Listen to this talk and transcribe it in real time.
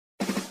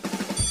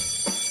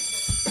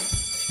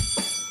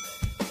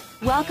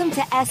Welcome to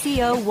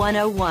SEO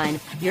 101,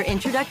 your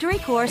introductory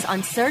course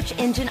on search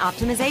engine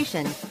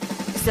optimization.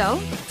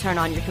 So, turn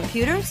on your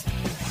computers,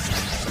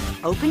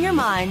 open your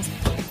minds,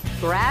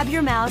 grab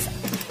your mouse,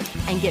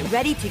 and get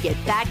ready to get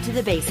back to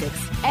the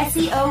basics.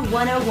 SEO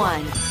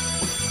 101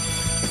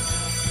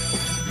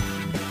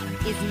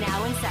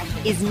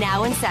 is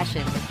now in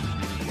session.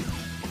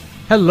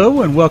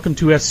 Hello and welcome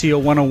to SEO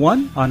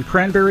 101 on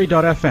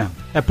Cranberry.fm,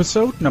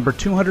 episode number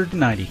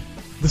 290.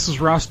 This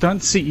is Ross Dunn,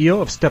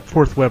 CEO of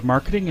Stepforth Web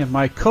Marketing, and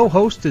my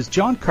co-host is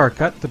John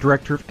Carcutt, the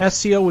Director of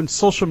SEO and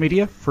Social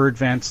Media for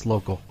Advanced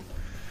Local.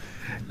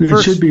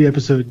 It should be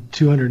episode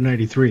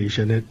 293,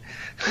 shouldn't it?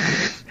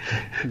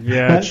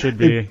 Yeah, it should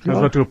be. I was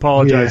about to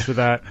apologize for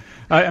that.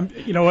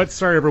 You know what?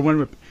 Sorry,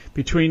 everyone.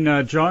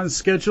 Between John's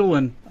schedule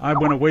and I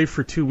went away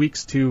for 2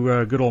 weeks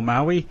to good old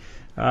Maui,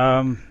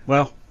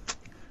 well,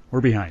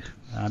 we're behind.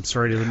 I'm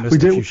sorry to have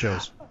missed a few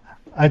shows.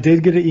 I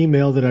did get an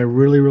email that I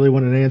really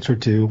wanted an answer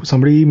to.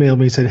 Somebody emailed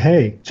me and said,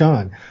 "Hey,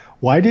 John,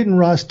 why didn't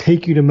Ross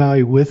take you to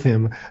Maui with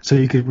him so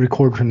you could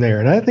record from there?"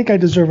 And I think I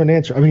deserve an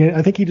answer. I mean,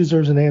 I think he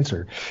deserves an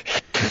answer.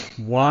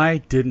 Why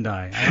didn't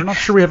I? I'm not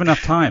sure we have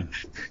enough time.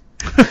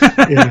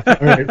 Yeah,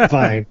 all right,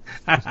 fine.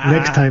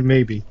 Next time,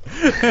 maybe.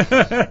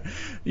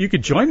 You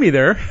could join me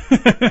there.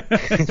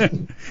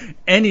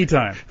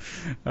 Anytime.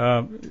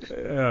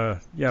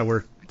 Yeah,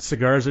 where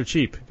cigars are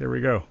cheap. There we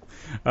go.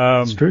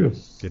 It's true.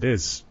 It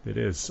is.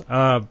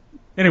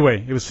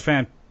 Anyway, it was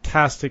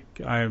fantastic.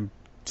 I'm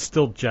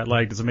still jet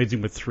lagged. It's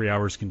amazing what 3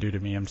 hours can do to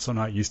me. I'm so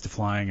not used to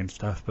flying and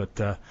stuff.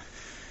 But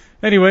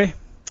anyway,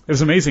 it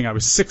was amazing. I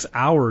was 6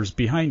 hours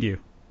behind you.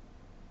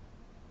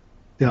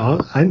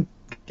 Yeah,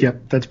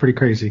 yep, that's pretty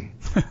crazy.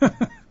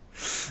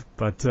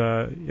 But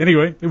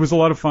anyway, it was a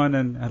lot of fun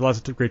and had lots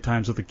of great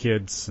times with the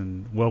kids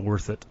and well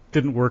worth it.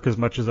 Didn't work as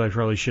much as I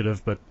probably should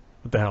have, but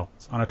what the hell?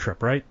 It's on a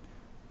trip, right?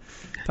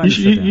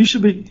 You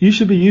should be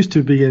used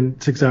to being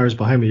 6 hours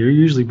behind me. You're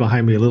usually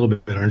behind me a little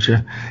bit, aren't you?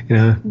 You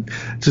know,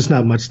 just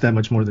not that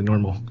much more than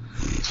normal.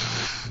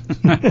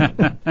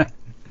 Yep,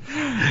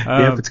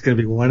 it's going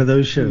to be one of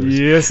those shows.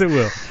 Yes, it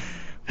will.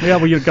 Yeah,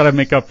 well, you've got to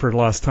make up for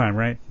lost time,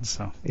 right?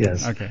 So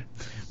yes. Okay.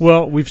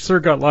 Well, we've sure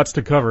got lots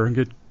to cover.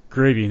 Good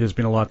gravy. There's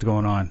been a lot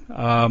going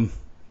on.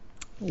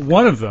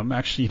 One of them,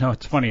 actually, you know,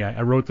 it's funny.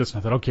 I wrote this and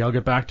I thought, okay, I'll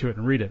get back to it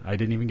and read it. I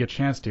didn't even get a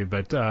chance to.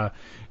 But to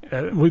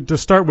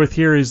start with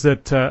here is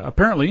that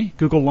apparently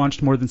Google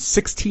launched more than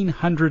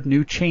 1,600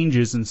 new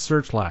changes in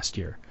search last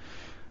year.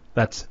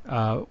 That's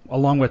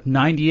along with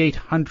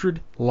 9,800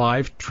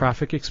 live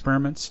traffic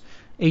experiments,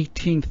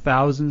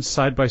 18,000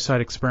 side-by-side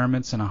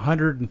experiments, and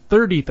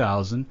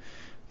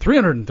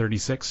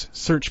 130,336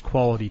 search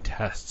quality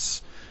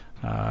tests.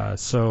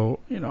 So,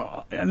 you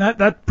know, and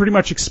that pretty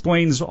much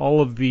explains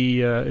all of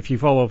the, if you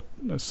follow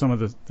some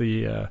of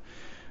the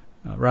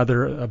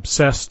rather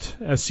obsessed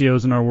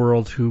SEOs in our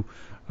world who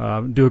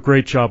do a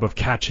great job of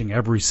catching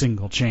every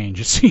single change,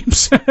 it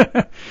seems.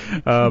 Yeah,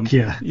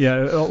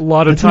 a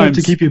lot of times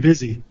to keep you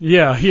busy.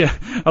 Yeah.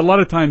 A lot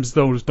of times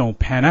those don't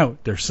pan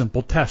out. They're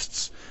simple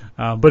tests.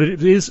 But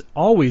it is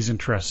always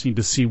interesting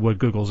to see what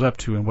Google's up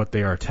to and what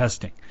they are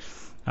testing.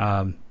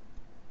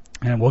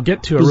 And we'll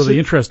get to a really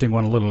interesting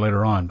one a little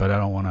later on, but I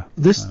don't want to.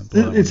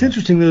 It's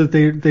interesting that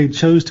they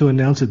chose to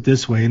announce it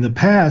this way. In the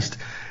past,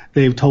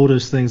 they've told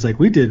us things like,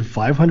 we did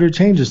 500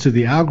 changes to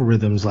the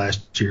algorithms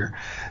last year.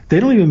 They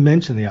don't even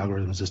mention the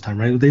algorithms this time,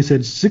 right? They said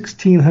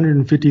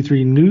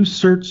 1,653 new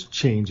search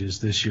changes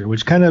this year,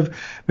 which kind of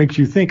makes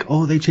you think,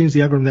 oh, they changed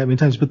the algorithm that many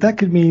times. But that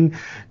could mean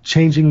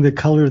changing the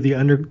color of the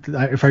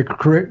if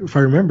I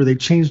remember, they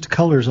changed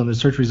colors on the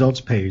search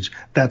results page.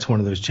 That's one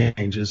of those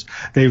changes.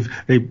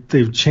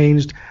 They've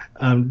changed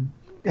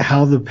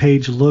how the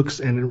page looks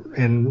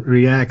and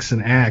reacts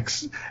and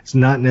acts. It's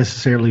not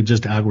necessarily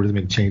just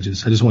algorithmic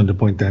changes. I just wanted to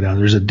point that out.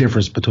 There's a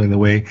difference between the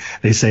way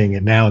they're saying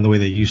it now and the way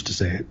they used to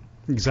say it.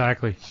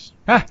 Exactly.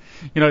 You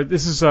know,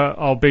 this is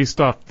all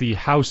based off the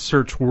How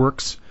Search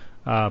Works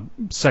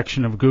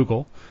section of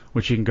Google,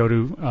 which you can go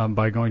to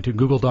by going to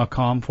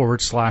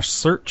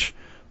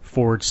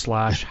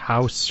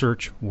google.com/search/how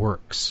search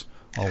works.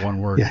 All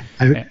one word. Yeah.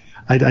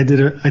 I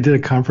did a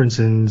conference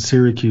in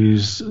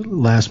Syracuse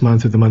last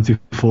month or the month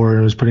before, and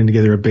I was putting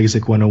together a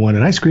basic 101,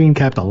 and I screen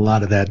capped a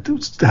lot of that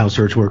How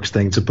Search Works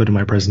thing to put in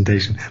my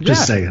presentation.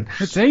 Just saying.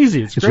 It's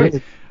easy. It's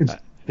great.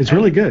 It's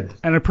really good.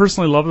 And I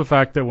personally love the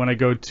fact that when I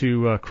go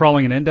to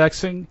crawling and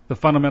indexing, the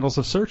fundamentals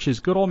of search is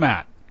good old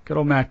Matt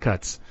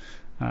Cutts.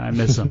 I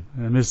miss him.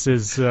 I miss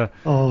his... I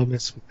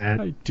miss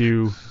Matt. I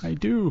do.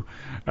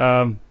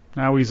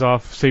 Now he's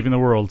off saving the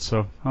world,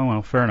 so, oh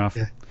well, fair enough.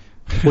 Yeah.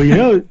 Well, you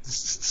know,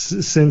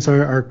 since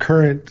our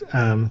current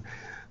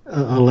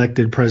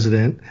elected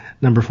president,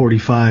 number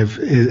 45,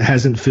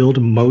 hasn't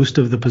filled most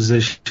of the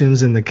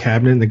positions in the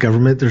cabinet and the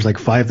government. There's like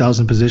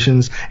 5,000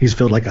 positions. He's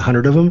filled like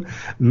 100 of them.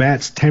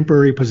 Matt's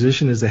temporary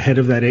position as the head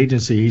of that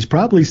agency. He's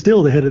probably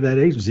still the head of that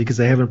agency because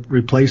they haven't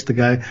replaced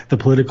the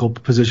political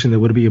position that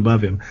would be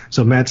above him.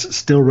 So Matt's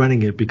still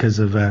running it because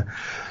of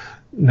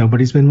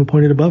nobody's been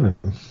appointed above him.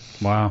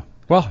 Wow.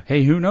 Well,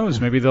 hey, who knows?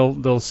 Maybe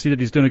they'll see that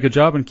he's doing a good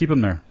job and keep him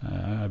there.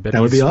 I bet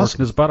that would he's be working awesome.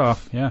 his butt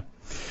off. Yeah,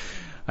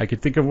 I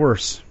could think of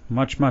worse,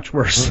 much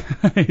worse.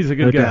 He's a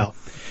good guy. Doubt.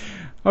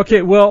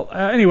 Okay, well,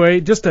 anyway,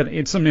 just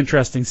some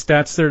interesting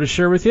stats there to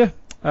share with you.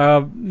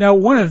 Now,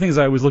 one of the things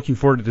I was looking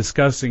forward to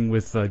discussing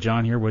with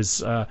John here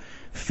was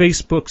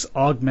Facebook's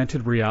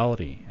augmented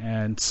reality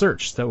and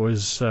search that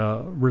was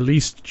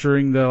released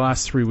during the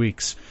last 3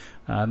 weeks.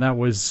 And that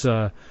was,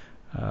 dang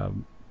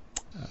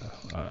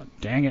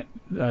it,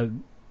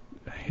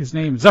 his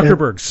name,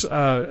 Zuckerberg's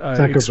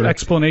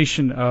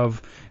explanation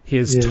of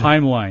his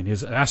timeline,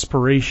 his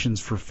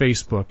aspirations for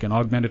Facebook and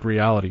augmented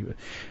reality.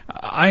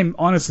 I'm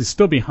honestly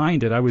still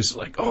behind it. I was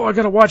like, oh, I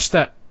got to watch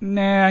that.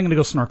 Nah, I'm going to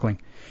go snorkeling.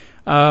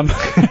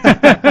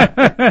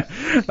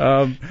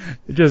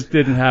 Just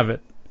didn't have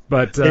it.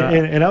 But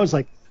and I was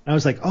like,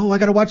 oh, I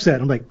got to watch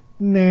that. I'm like,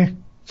 nah.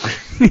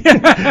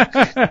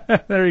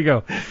 There you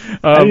go.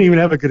 I didn't even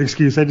have a good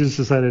excuse. I just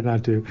decided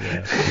not to.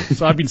 Yeah.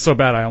 So I've been so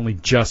bad. I only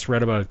just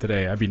read about it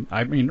today. I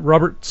mean,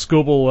 Robert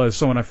Scoble is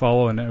someone I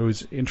follow, and it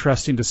was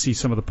interesting to see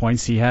some of the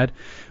points he had.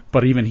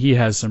 But even he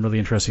has some really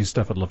interesting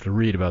stuff I'd love to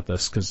read about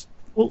this because,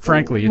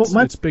 frankly,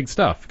 it's big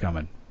stuff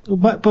coming.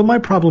 But my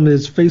problem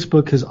is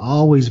Facebook has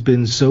always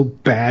been so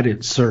bad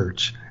at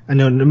search. I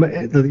know,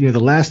 the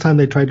last time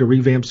they tried to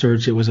revamp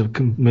search, it was a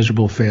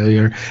miserable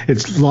failure.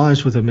 It's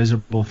launched with a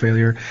miserable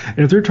failure. And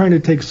if they're trying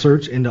to take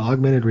search into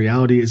augmented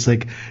reality, it's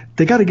like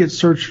they got to get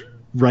search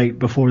right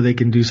before they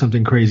can do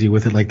something crazy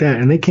with it like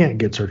that. And they can't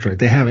get search right.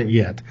 They haven't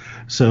yet.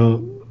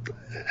 So,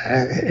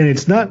 and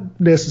it's not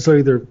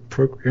necessarily their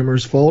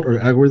programmers' fault or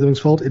algorithms'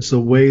 fault. It's the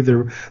way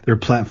their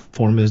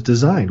platform is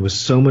designed. With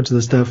so much of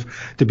the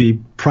stuff to be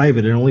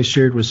private and only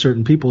shared with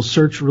certain people,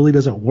 search really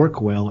doesn't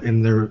work well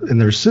in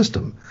their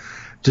system.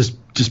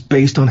 Just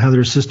based on how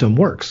their system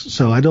works.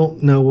 So I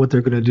don't know what they're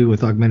going to do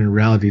with augmented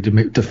reality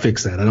to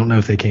fix that. I don't know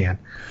if they can.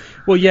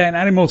 Well, yeah, and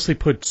I mostly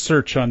put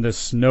search on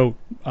this note,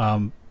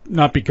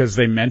 not because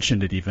they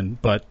mentioned it even,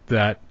 but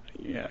that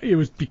it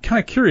would be kind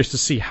of curious to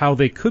see how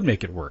they could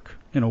make it work.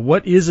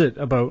 What is it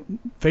about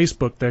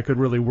Facebook that could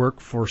really work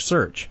for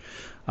search?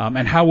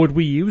 And how would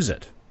we use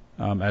it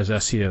as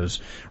SEOs?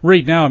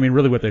 Right now, I mean,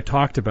 really what they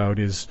talked about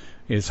is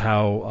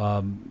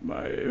how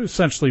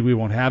essentially we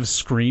won't have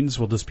screens.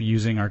 We'll just be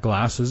using our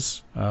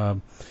glasses,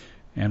 and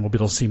we'll be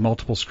able to see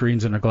multiple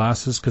screens in our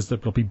glasses because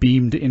they'll be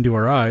beamed into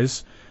our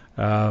eyes.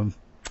 I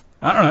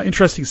don't know,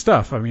 interesting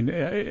stuff. I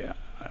mean,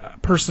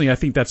 personally, I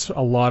think that's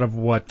a lot of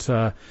what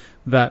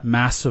that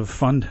massive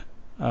fund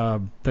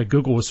that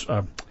Google was,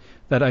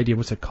 that idea,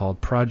 what's it called?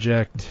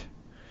 Project.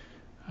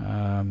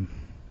 I'm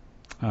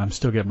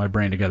still getting my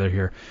brain together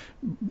here.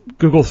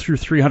 Google threw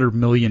 $300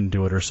 million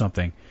to it or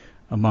something.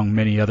 Among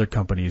many other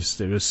companies,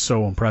 they were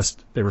so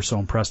impressed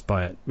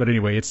by it. But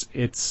anyway,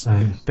 it's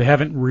they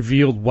haven't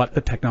revealed what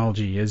the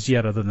technology is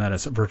yet, other than that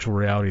it's a virtual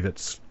reality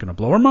that's going to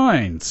blow our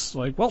minds.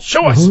 Like, well,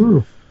 show us.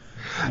 Yeah.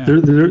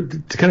 They're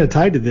kind of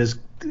tied to this.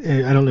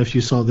 I don't know if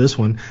you saw this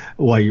one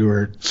while you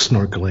were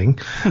snorkeling.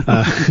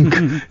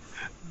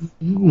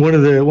 One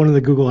of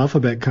the Google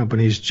Alphabet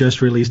companies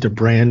just released a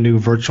brand new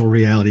virtual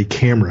reality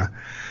camera.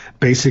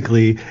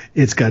 Basically,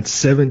 it's got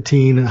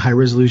 17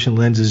 high-resolution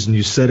lenses, and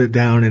you set it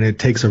down, and it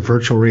takes a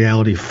virtual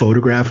reality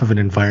photograph of an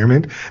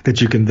environment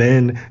that you can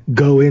then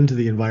go into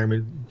the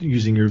environment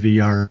using your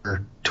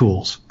VR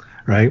tools,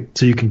 right?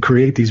 So you can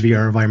create these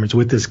VR environments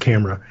with this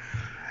camera.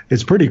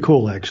 It's pretty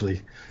cool,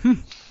 actually.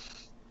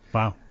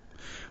 Wow.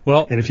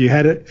 Well, and if you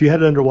had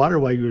it underwater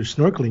while you were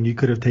snorkeling, you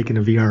could have taken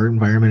a VR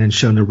environment and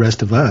shown the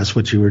rest of us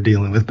what you were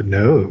dealing with, but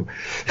no.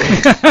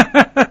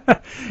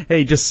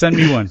 Hey, just send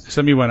me one.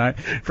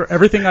 For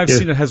everything I've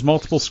seen, it has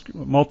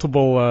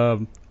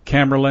multiple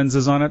camera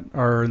lenses on it,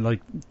 are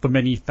like the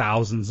many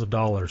thousands of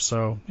dollars.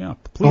 So yeah,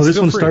 please. This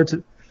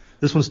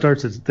one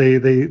starts at they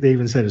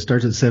even said it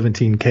starts at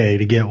 $17,000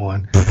 to get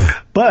one.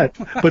 But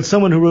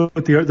someone who wrote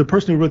the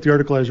person who wrote the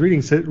article I was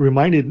reading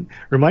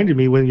reminded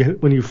me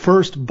when you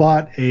first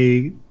bought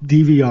a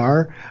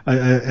DVR,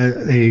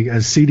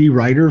 a CD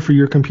writer for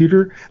your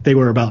computer, they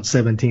were about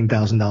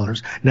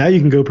 $17,000. Now you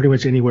can go pretty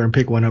much anywhere and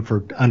pick one up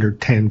for under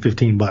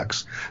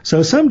 $10-15.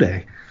 So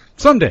someday,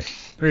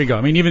 there you go.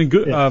 I mean, even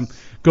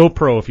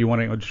GoPro, if you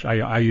want to.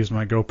 I used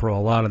my GoPro a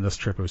lot on this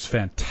trip. It was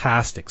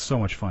fantastic, so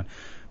much fun.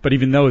 But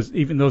even those,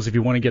 if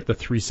you want to get the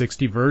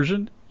 360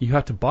 version, you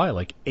have to buy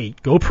like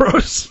 8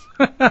 GoPros.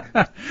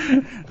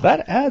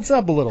 That adds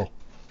up a little.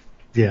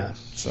 Yeah.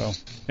 So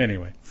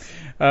anyway,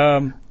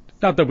 not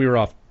that we were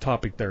off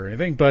topic there or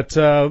anything, but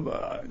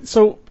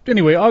so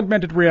anyway,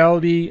 augmented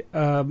reality.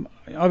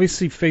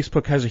 Obviously,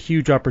 Facebook has a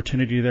huge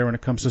opportunity there when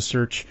it comes to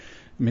search.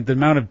 I mean, the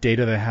amount of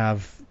data they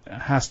have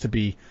has to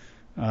be.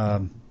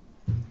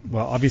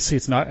 Well, obviously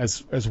it's not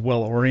as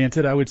well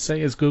oriented, I would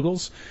say, as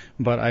Google's,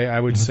 but I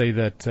would say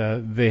that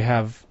they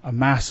have a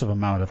massive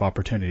amount of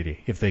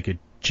opportunity if they could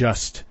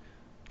just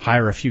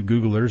hire a few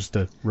Googlers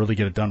to really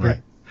get it done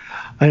right.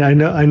 I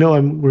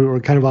know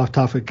we're kind of off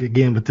topic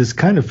again, but this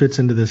kind of fits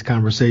into this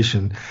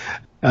conversation.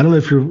 I don't know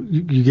if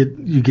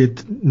you get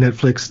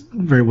Netflix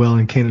very well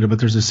in Canada, but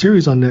there's a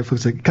series on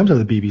Netflix that comes out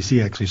of the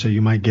BBC actually, so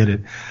you might get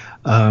it.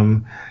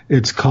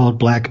 It's called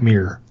Black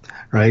Mirror,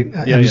 right?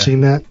 Have you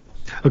seen that?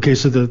 Okay,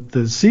 so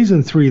the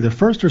season 3, the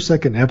first or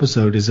second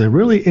episode is a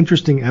really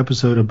interesting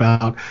episode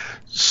about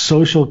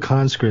social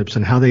conscripts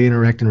and how they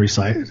interact in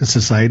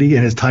society,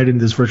 and it's tied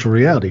into this virtual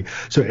reality.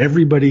 So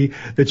everybody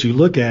that you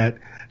look at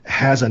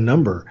has a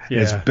number.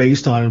 Yeah. It's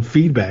based on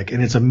feedback,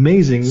 and it's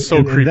amazing.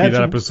 So creepy, that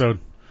episode.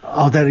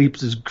 Oh, that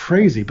is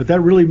crazy. But that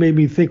really made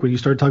me think when you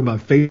started talking about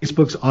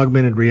Facebook's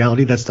augmented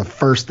reality, that's the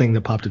first thing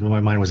that popped into my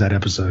mind was that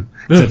episode.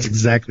 That's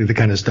exactly the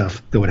kind of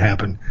stuff that would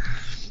happen.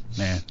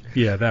 Man,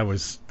 yeah, that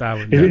was.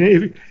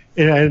 And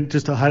I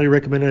just highly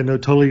recommend it. I know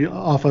totally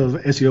off of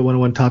SEO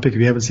 101 topic. If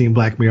you haven't seen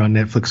Black Mirror on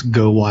Netflix,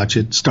 go watch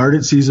it. Start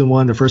at season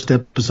 1. The first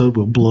episode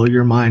will blow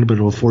your mind, but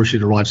it will force you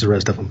to watch the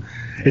rest of them.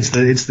 It's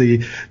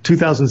the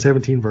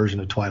 2017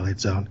 version of Twilight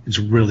Zone. It's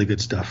really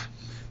good stuff.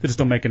 They just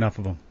don't make enough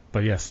of them,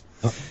 but yes.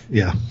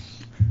 Yeah.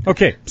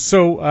 Okay,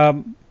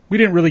 so we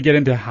didn't really get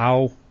into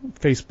how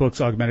Facebook's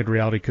augmented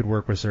reality could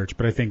work with search,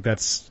 but I think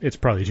it's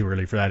probably too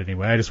early for that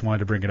anyway. I just wanted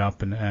to bring it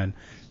up and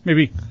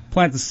maybe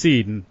plant the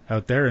seed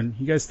out there, and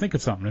you guys think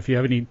of something. If you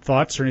have any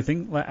thoughts or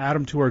anything, add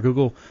them to our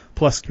Google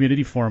Plus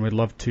community forum. We'd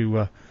love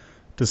to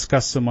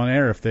discuss them on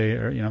air if they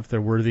are, if they're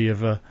worthy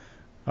of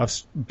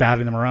us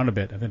batting them around a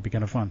bit. I think it'd be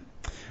kind of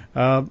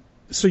fun.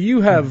 So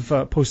you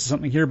have posted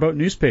something here about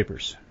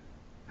newspapers.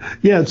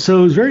 Yeah, so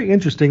it was very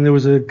interesting. There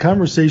was a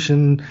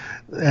conversation,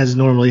 as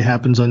normally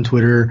happens on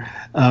Twitter.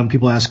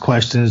 People ask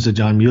questions to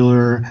John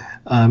Mueller,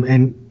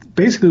 and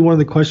basically one of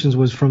the questions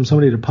was from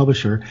somebody at a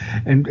publisher,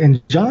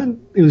 and John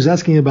was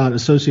asking about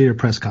Associated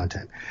Press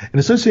content.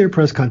 And Associated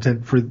Press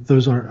content, for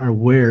those who aren't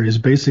aware, is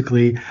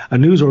basically a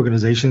news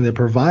organization that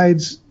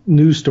provides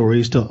news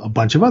stories to a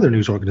bunch of other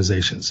news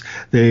organizations.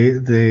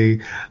 They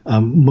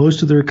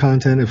most of their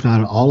content, if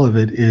not all of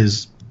it,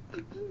 is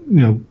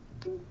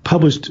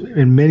published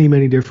in many,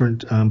 many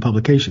different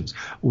publications,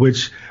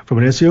 which from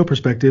an SEO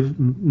perspective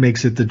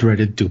makes it the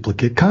dreaded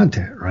duplicate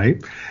content,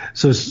 right?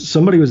 So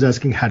somebody was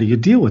asking, how do you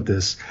deal with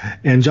this?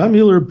 And John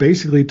Mueller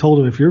basically told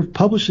him, if you're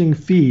publishing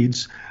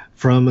feeds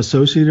from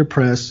Associated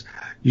Press,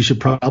 you should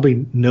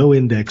probably no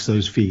index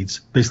those feeds,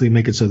 basically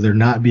make it so they're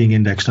not being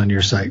indexed on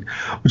your site,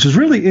 which is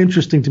really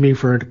interesting to me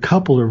for a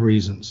couple of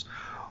reasons.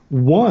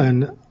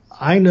 One,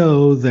 I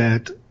know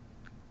that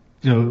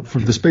for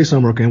the space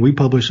I'm working in, we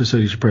publish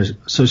Associated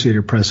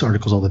Press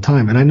articles all the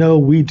time. And I know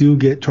we do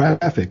get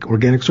traffic,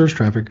 organic search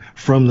traffic,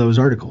 from those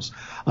articles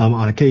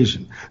on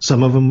occasion.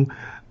 Some of them,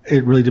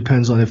 it really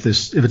depends on if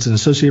it's an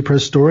Associated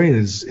Press story and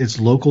it's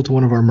local to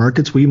one of our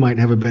markets, we might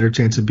have a better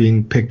chance of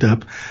being picked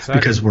up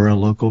because we're a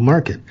local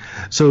market.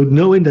 So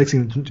no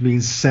indexing to me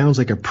sounds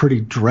like a pretty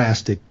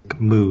drastic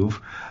move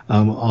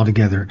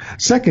altogether.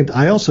 Second,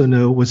 I also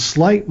know with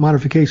slight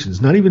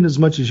modifications, not even as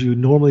much as you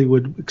normally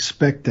would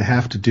expect to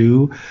have to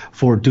do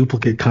for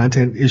duplicate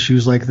content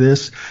issues like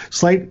this,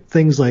 slight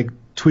things like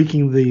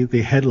tweaking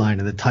the headline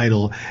and the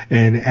title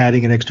and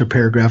adding an extra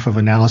paragraph of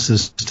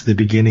analysis to the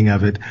beginning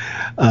of it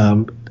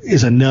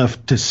is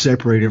enough to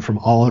separate it from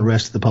all the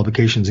rest of the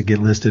publications that get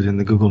listed in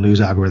the Google News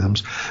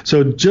algorithms.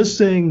 So just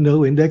saying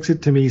no index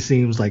it to me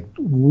seems like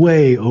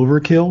way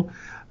overkill.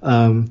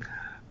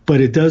 But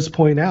it does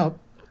point out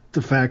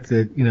the fact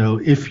that,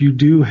 if you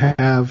do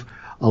have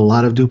a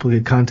lot of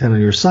duplicate content on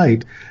your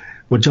site,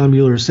 what John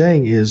Mueller is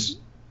saying is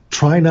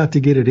try not to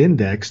get it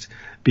indexed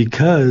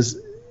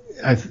because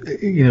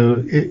he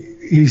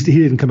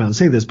didn't come out and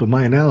say this, but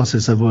my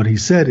analysis of what he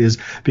said is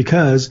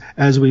because,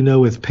 as we know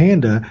with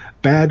Panda,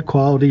 bad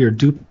quality or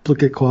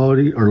duplicate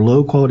quality or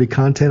low quality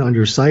content on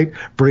your site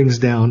brings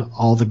down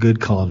all the good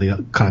quality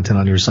content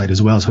on your site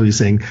as well. So he's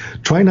saying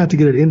try not to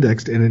get it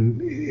indexed,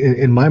 and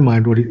in my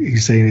mind, what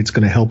he's saying, it's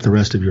going to help the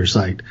rest of your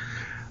site.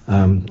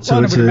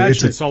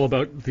 It's all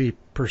about the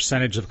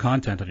percentage of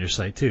content on your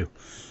site too.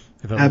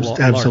 If a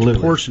large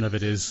portion of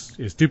it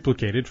is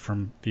duplicated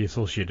from the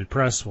Associated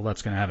Press, well,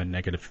 that's going to have a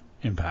negative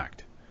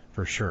impact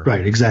for sure.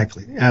 Right,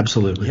 exactly.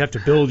 Absolutely. You have to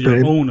build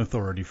your own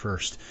authority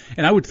first.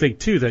 And I would think,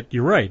 too, that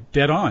you're right,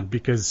 dead on,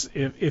 because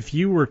if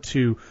you were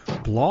to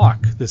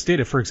block this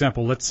data, for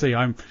example, let's say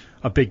I'm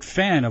a big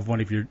fan of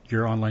one of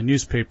your online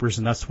newspapers,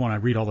 and that's one I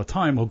read all the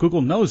time. Well,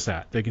 Google knows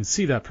that. They can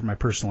see that from my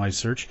personalized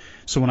search.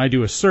 So when I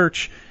do a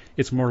search,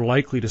 it's more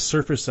likely to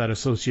surface that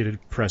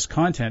Associated Press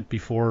content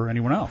before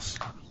anyone else.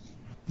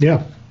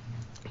 Yeah.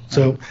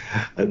 So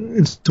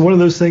it's one of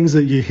those things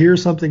that you hear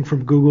something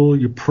from Google,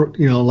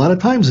 a lot of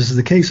times this is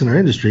the case in our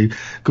industry.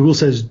 Google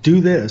says,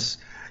 do this.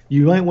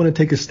 You might want to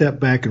take a step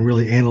back and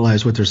really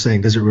analyze what they're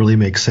saying. Does it really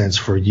make sense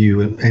for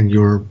you and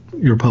your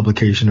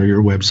publication or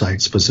your website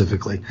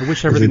specifically? I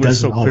wish everything was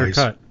so clear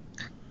cut.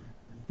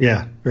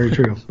 Yeah, very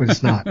true, but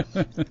it's not.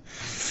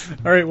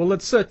 All right, well,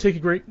 let's take a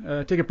break,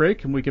 and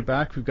when we get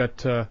back, we've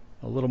got a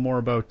little more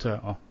about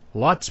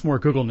lots more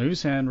Google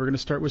news, and we're going to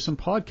start with some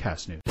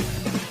podcast news.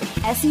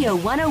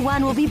 SEO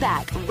 101 will be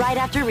back right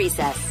after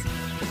recess.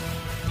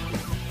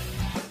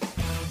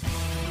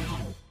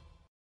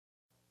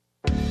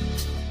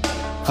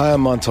 Hi,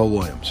 I'm Montel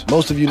Williams.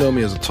 Most of you know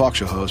me as a talk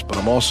show host, but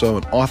I'm also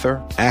an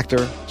author,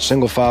 actor,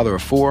 single father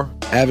of 4,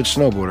 avid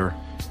snowboarder,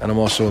 and I'm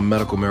also a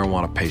medical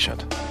marijuana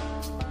patient.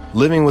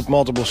 Living with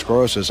multiple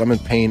sclerosis, I'm in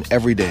pain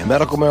every day.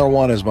 Medical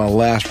marijuana is my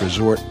last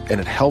resort, and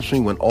it helps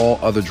me when all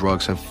other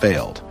drugs have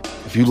failed.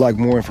 If you'd like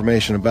more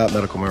information about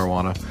medical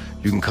marijuana,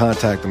 you can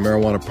contact the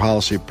Marijuana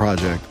Policy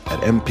Project at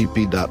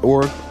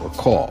mpp.org or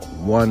call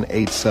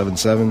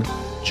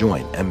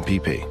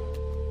 1-877-JOIN-MPP.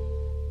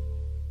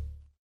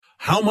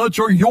 How much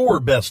are your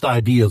best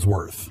ideas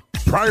worth?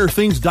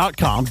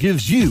 PriorThings.com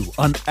gives you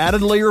an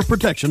added layer of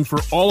protection for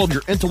all of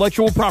your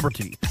intellectual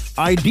property,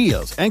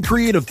 ideas, and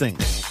creative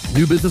things.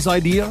 New business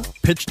idea,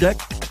 pitch deck,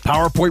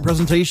 PowerPoint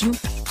presentation,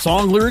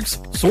 song lyrics,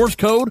 source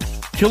code,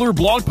 killer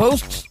blog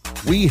posts.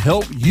 We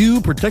help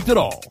you protect it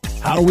all.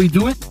 How do we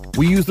do it?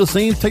 We use the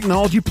same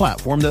technology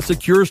platform that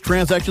secures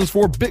transactions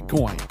for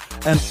Bitcoin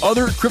and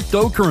other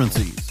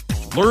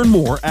cryptocurrencies. Learn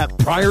more at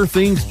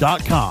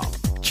PriorThings.com.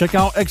 Check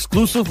out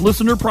exclusive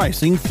listener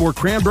pricing for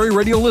Cranberry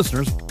Radio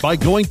listeners by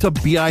going to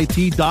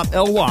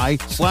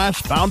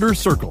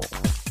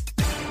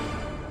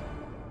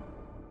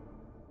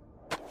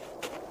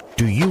bit.ly/foundercircle.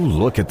 Do you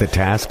look at the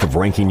task of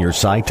ranking your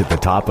site at the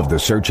top of the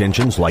search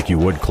engines like you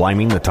would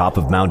climbing the top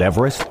of Mount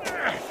Everest?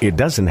 It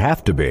doesn't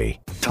have to be.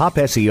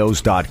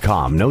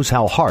 TopSEOs.com knows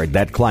how hard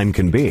that climb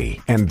can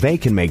be, and they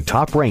can make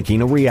top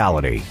ranking a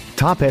reality.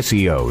 Top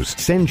SEOs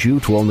sends you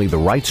to only the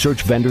right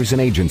search vendors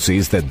and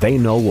agencies that they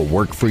know will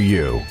work for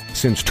you.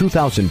 Since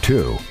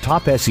 2002,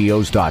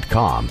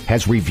 TopSEOs.com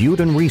has reviewed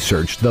and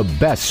researched the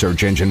best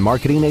search engine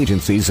marketing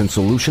agencies and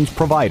solutions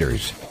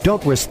providers.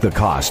 Don't risk the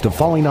cost of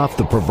falling off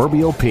the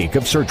proverbial peak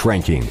of search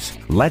rankings.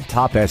 Let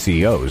Top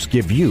SEOs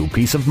give you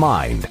peace of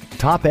mind.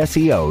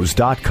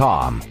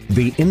 TopSEOs.com,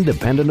 the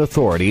independent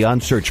authority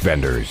on search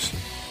vendors.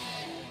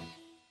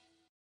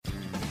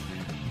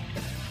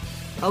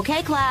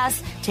 Okay,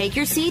 class, take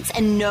your seats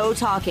and no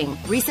talking.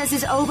 Recess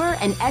is over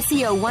and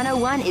SEO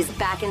 101 is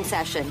back in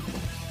session.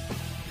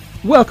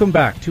 Welcome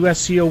back to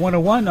SEO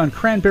 101 on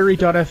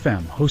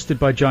Cranberry.fm, hosted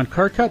by John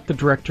Carcutt, the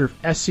Director of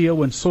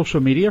SEO and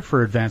Social Media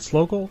for Advanced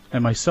Local,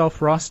 and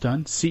myself, Ross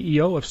Dunn,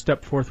 CEO of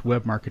Stepforth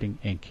Web Marketing,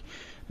 Inc.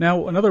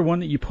 Now, another one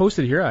that you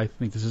posted here, I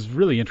think this is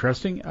really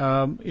interesting,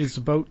 is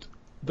about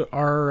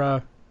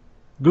our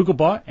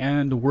Googlebot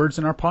and the words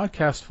in our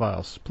podcast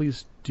files.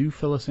 Please do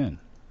fill us in.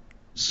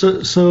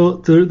 So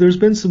there's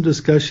been some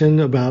discussion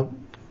about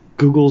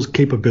Google's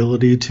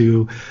capability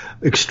to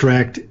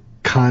extract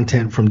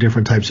content from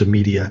different types of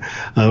media.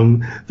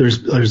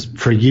 There's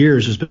for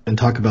years there's been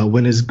talk about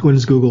when is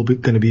Google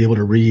going to be able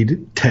to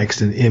read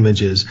text and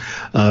images.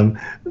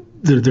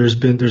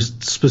 There's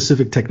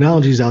specific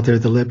technologies out there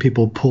that let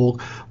people pull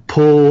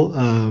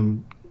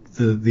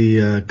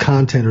the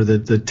content or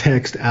the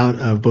text out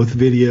of both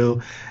video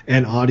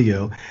and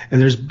audio.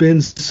 And there's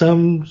been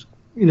some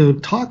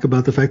talk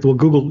about the fact that, well,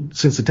 Google,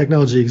 since the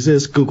technology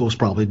exists, Google's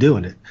probably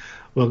doing it.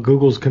 Well,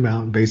 Google's come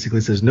out and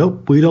basically says,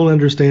 nope, we don't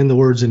understand the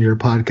words in your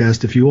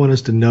podcast. If you want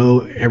us to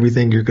know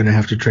everything, you're going to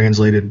have to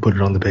translate it and put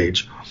it on the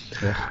page.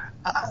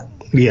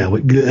 Yeah,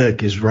 what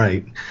is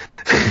right.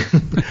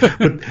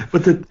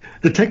 but the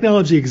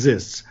technology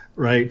exists,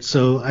 right?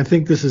 So I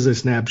think this is a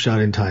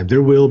snapshot in time.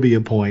 There will be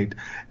a point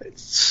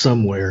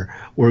somewhere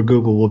where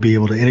Google will be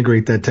able to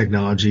integrate that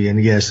technology,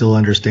 and yes, they'll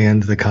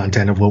understand the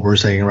content of what we're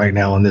saying right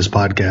now on this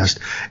podcast,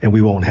 and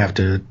we won't have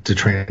to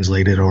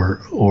translate it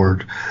or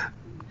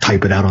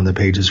type it out on the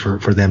pages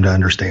for them to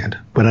understand.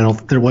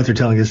 But what they're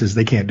telling us is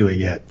they can't do it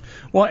yet.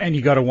 Well, and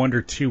you got to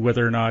wonder too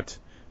whether or not,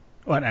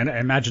 well, and I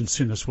imagine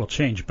soon this will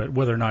change, but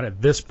whether or not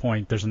at this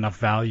point there's enough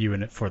value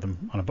in it for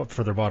them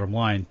for their bottom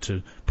line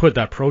to put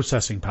that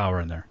processing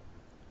power in there.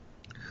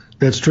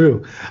 That's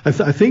true. I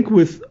think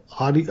with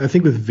audio, I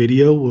think with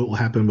video, what will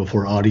happen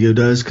before audio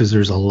does, because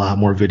there's a lot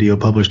more video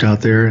published out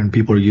there and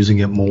people are using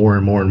it more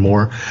and more and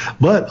more.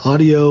 But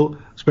audio,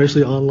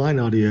 especially online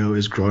audio,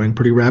 is growing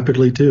pretty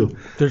rapidly too.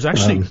 There's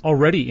actually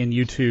already in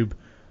YouTube,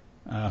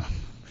 I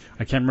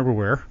can't remember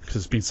where because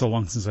it's been so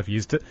long since I've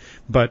used it,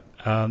 but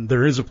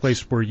there is a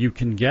place where you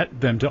can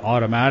get them to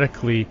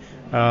automatically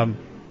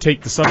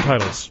take the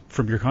subtitles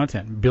from your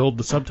content, build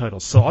the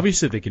subtitles. So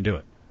obviously they can do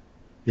it.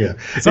 Yeah,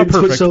 it's not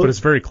perfect, but it's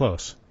very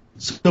close.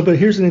 But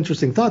here's an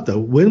interesting thought, though.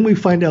 When we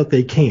find out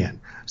they can,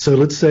 so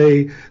let's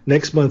say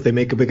next month they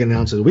make a big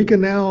announcement, we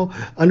can now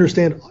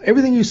understand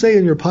everything you say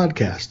in your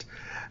podcast.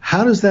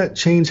 How does that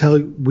change how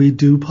we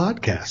do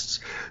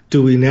podcasts?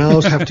 Do we now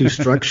have to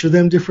structure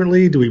them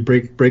differently? Do we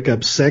break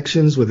up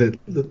sections with it?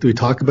 Do we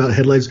talk about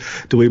headlines?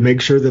 Do we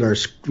make sure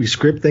that we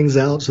script things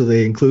out so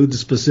they include the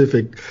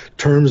specific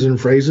terms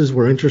and phrases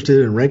we're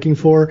interested in ranking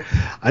for?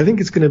 I think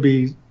it's going to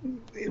be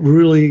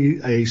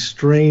really a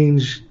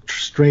strange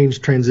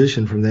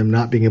transition from them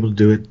not being able to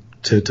do it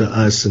to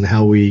us and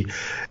how we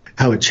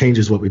how it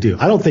changes what we do.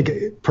 I don't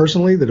think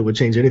personally that it would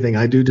change anything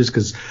I do, just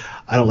because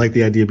I don't like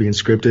the idea of being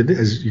scripted,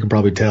 as you can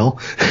probably tell.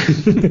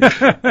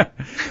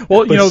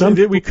 Well,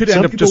 we could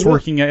end up just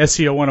working at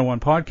SEO 101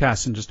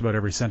 podcast in just about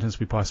every sentence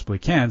we possibly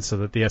can, so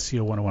that the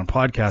SEO 101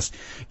 podcast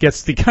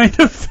gets the kind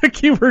of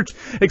keyword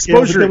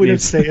exposure. Yeah, but then we don't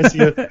say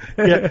SEO.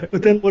 Yeah,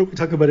 but then when we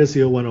talk about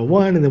SEO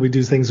 101, and then we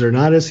do things that are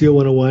not SEO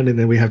 101, and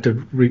then we have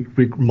to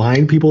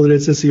remind people that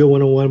it's SEO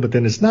 101, but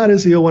then it's not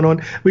SEO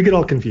 101. We get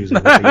all confused.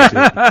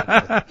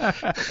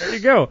 There you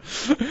go.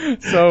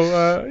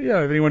 So,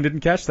 if anyone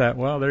didn't catch that,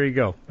 well, there you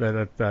go.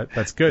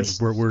 That's good.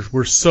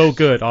 We're so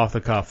good off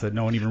the cuff that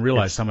no one even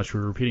realized how much we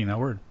were repeating that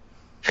word.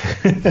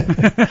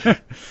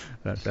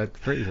 That's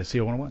great.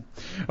 SEO 101.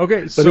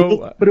 Okay,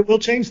 but it will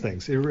change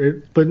things.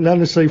 But not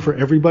necessarily for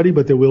everybody,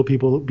 but there will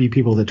be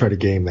people that try to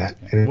game that,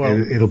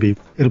 and it'll be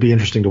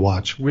interesting to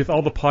watch. With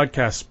all the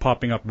podcasts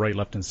popping up right,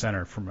 left, and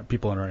center from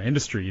people in our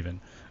industry, even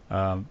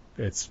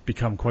it's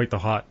become quite the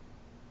hot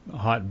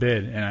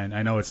bid, and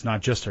I know it's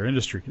not just our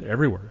industry.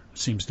 Everywhere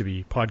seems to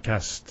be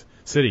podcast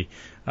city.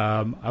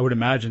 I would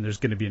imagine there's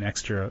going to be an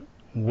extra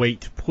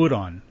weight put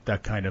on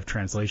that kind of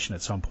translation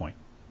at some point.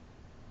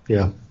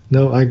 Yeah,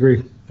 no, I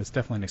agree. It's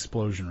definitely an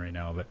explosion right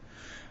now, but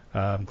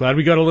I'm glad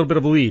we got a little bit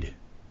of a lead.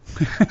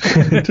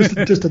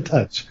 just a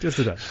touch. Just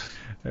a touch.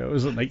 It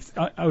was like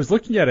I was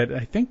looking at it.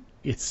 I think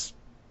it's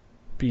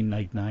been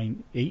like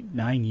 9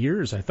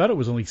 years. I thought it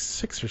was only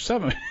 6 or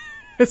 7.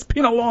 It's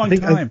been a long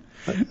time.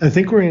 I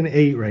think we're in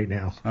 8 right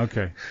now.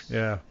 Okay.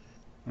 Yeah.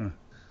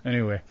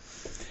 Anyway,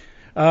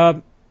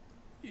 back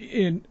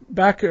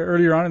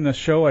earlier on in the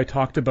show, I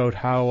talked about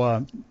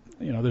how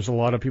there's a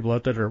lot of people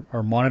out there that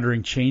are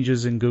monitoring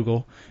changes in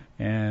Google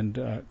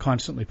and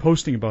constantly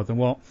posting about them.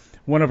 Well,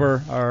 one of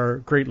our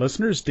great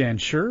listeners, Dan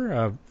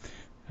Schur,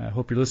 I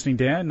hope you're listening,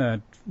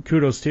 Dan.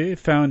 Kudos to you.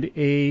 Found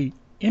a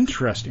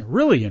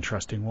really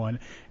interesting one.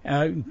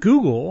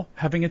 Google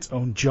having its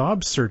own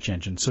job search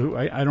engine. So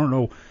I don't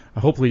know.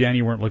 Hopefully, Dan,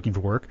 you weren't looking for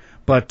work.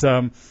 But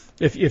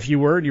if you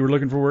were and you were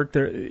looking for work,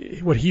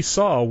 what he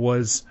saw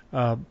was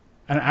an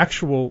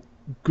actual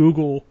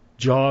Google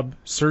job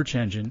search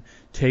engine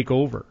take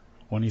over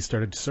when he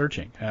started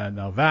searching.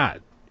 Now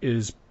that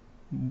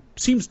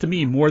seems to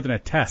me more than a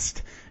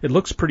test. It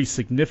looks pretty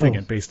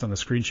significant based on the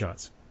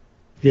screenshots.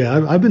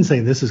 Yeah, I've been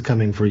saying this is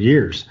coming for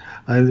years.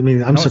 I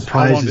mean, I'm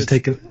surprised it's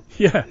taken.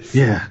 Yeah.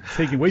 It's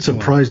taking way too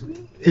long. Surprised.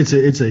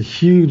 It's a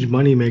huge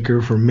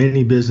moneymaker for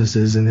many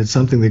businesses, and it's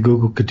something that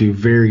Google could do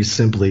very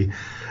simply.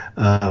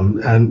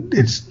 And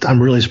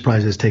I'm really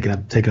surprised it's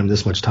taken them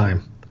this much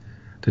time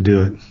to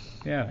do it.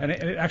 Yeah, and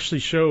it actually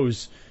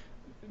shows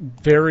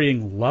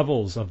varying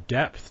levels of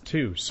depth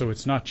too. So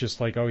it's not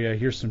just like, oh yeah,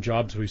 here's some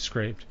jobs we've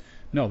scraped.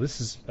 No, this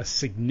is a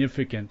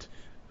significant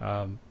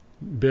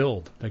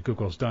build that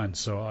Google's done.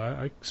 So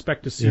I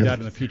expect to see that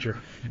in the future.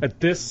 At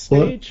this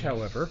stage,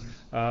 however,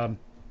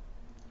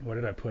 what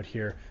did I put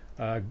here?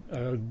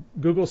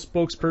 Google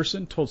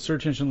spokesperson told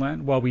Search Engine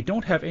Land, while we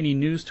don't have any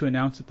news to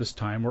announce at this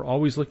time, we're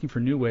always looking for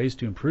new ways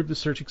to improve the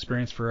search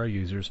experience for our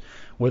users,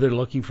 whether they're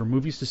looking for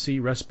movies to see,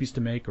 recipes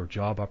to make, or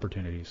job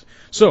opportunities.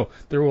 So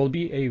there will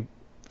be a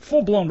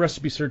full-blown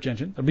recipe search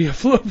engine. There'll be a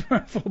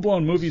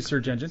full-blown movie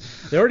search engine.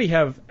 They already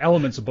have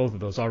elements of both of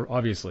those,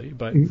 obviously,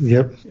 but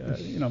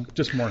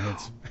just more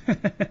hints.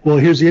 Well,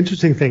 here's the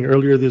interesting thing.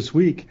 Earlier this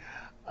week,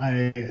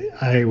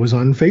 I was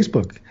on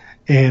Facebook,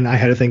 and I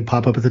had a thing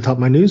pop up at the top of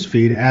my news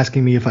feed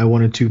asking me if I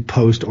wanted to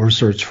post or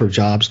search for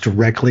jobs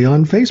directly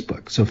on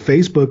Facebook. So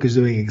Facebook is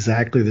doing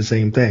exactly the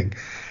same thing.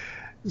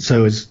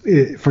 So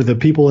for the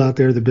people out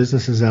there, the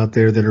businesses out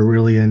there that are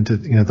really into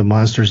the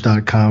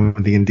Monsters.com,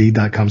 the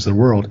Indeed.coms of the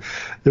world,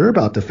 they're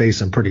about to face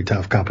some pretty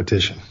tough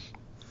competition.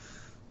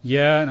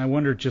 Yeah, and I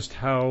wonder just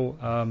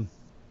how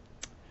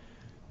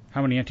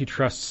many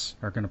antitrusts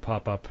are going to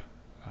pop up.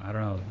 I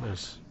don't know.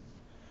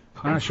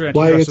 I'm not sure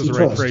antitrust is the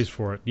right phrase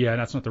for it. Yeah,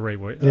 that's not the right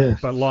way. Yeah.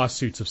 But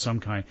lawsuits of some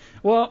kind.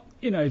 Well,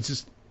 it's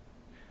just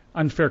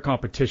unfair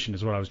competition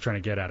is what I was trying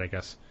to get at, I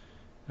guess.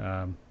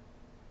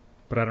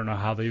 But I don't know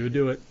how they would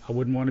do it. I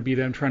wouldn't want to be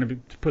them trying to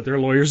put their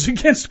lawyers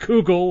against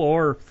Google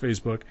or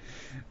Facebook.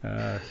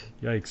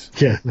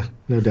 Yikes. Yeah,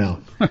 no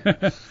doubt.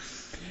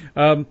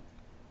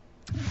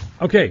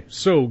 Okay,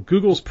 so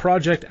Google's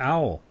Project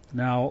Owl.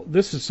 Now,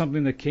 this is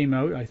something that came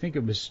out, I think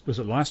it was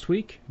it last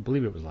week? I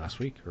believe it was last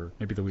week, or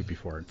maybe the week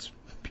before.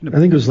 I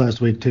think it was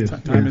last week, too.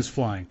 Time is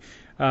flying.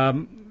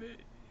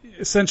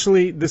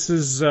 Essentially, this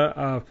is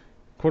a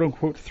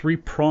quote-unquote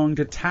three-pronged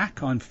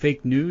attack on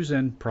fake news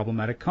and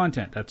problematic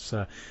content. That's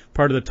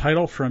part of the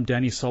title from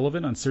Danny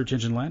Sullivan on Search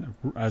Engine Land.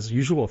 As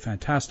usual, a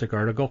fantastic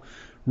article,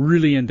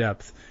 really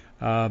in-depth.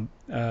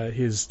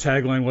 His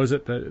tagline was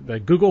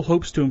that Google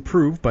hopes to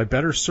improve by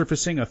better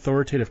surfacing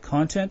authoritative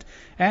content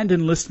and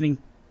enlisting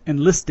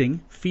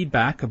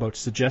feedback about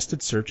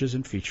suggested searches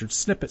and featured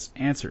snippets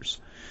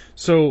answers.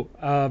 So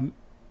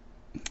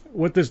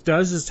what this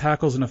does is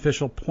tackles an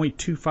official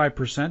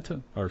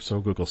 0.25%, or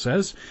so Google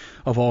says,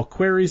 of all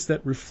queries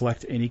that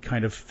reflect any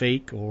kind of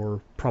fake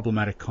or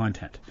problematic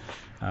content.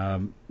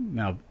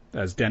 Now,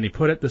 as Danny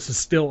put it, this is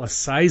still a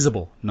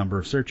sizable number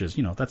of searches.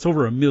 That's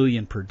over 1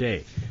 million per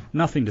day.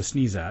 Nothing to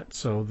sneeze at.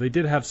 So they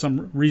did have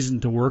some reason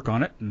to work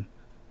on it, and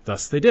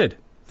thus they did.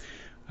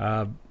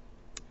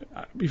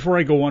 Before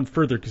I go on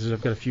further, because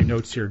I've got a few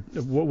notes here,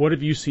 what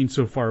have you seen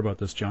so far about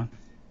this, John?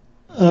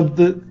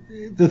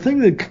 The thing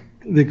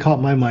that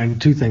caught my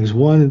mind, two things.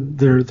 One,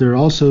 they're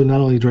also not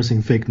only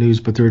addressing fake news,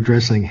 but they're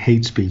addressing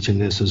hate speech in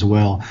this as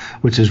well,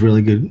 which is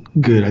really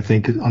good. I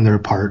think on their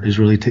part is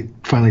really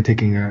finally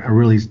taking a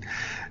really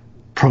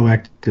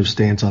proactive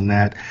stance on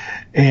that.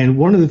 And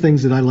one of the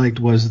things that I liked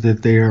was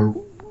that they are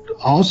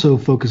also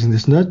focusing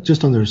this not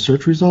just on their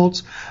search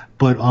results,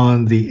 but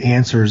on the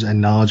answers and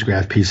knowledge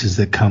graph pieces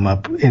that come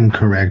up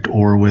incorrect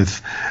or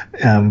with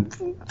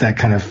that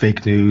kind of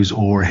fake news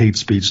or hate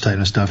speech type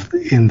of stuff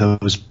on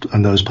those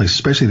places,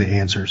 especially the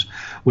answers,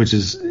 which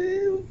is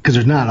because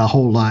there's not a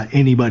whole lot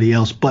anybody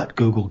else but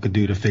Google could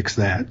do to fix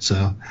that.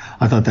 So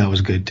I thought that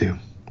was good too.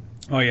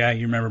 Oh yeah,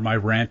 you remember my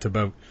rant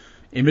about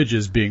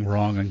images being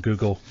wrong on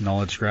Google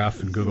Knowledge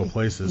Graph and Google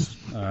Places.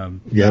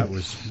 That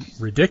was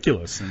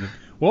ridiculous. And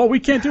well,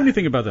 we can't do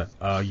anything about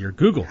that. You're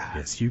Google.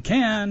 Yes, you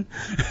can.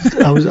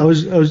 I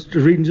was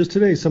reading just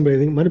today. Somebody, I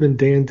think it might have been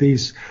Dan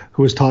Thies,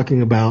 who was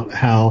talking about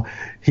how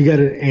he got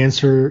an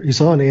answer. He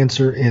saw an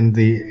answer in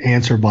the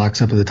answer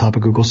box up at the top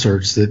of Google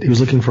search that he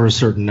was looking for a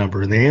certain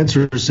number, and the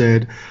answer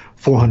said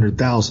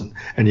 400,000.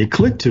 And he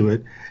clicked to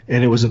it,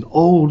 and it was an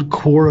old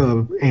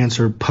Quora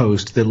answer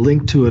post that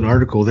linked to an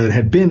article that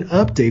had been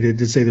updated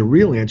to say the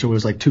real answer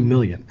was like 2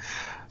 million.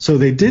 So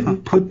they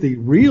didn't put the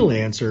real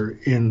answer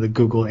in the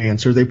Google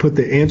answer. They put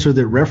the answer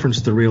that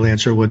referenced the real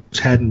answer, which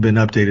hadn't been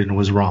updated and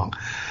was wrong.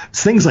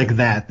 It's things like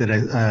that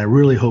I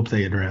really hope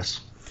they address.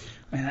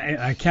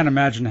 I can't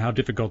imagine how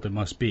difficult it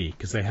must be,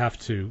 because they have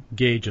to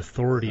gauge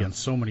authority on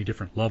so many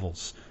different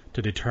levels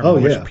to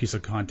determine which piece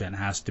of content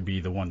has to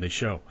be the one they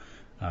show.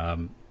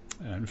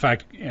 In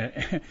fact,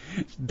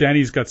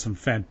 Danny's got some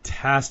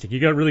fantastic.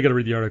 Really got to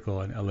read the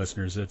article,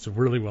 listeners. It's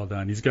really well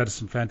done. He's got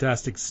some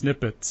fantastic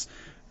snippets.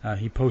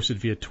 He posted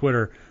via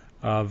Twitter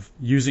of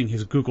using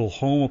his Google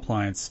Home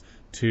appliance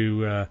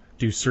to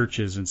do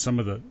searches, and some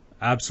of the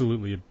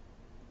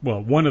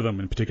one of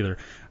them in particular,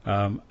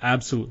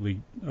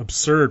 absolutely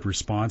absurd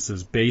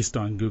responses based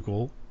on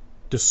Google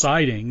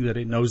deciding that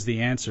it knows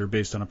the answer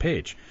based on a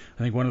page.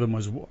 I think one of them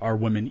was, "Are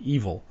women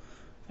evil?"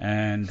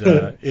 And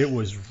it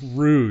was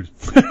rude.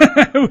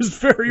 It was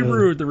very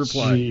rude, the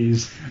reply.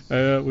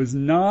 It was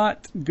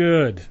not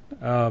good.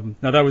 Now,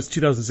 that was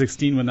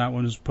 2016 when that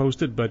one was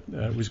posted, but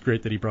it was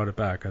great that he brought it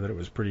back. I thought it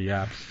was pretty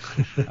apt.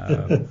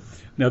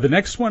 Now, the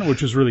next one,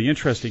 which was really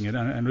interesting,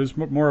 and it was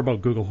more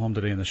about Google Home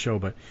today in the show,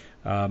 but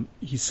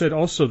he said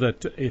also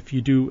that if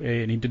you do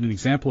and he did an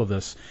example of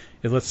this,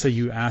 if let's say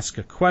you ask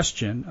a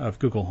question of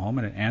Google Home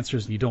and it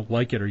answers and you don't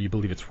like it or you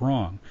believe it's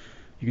wrong,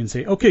 you can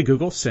say, "Okay,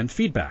 Google, send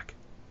feedback."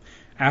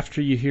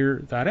 After you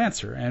hear that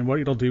answer, and what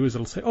it'll do is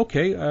it'll say,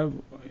 "Okay,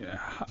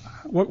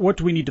 what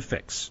do we need to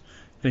fix?"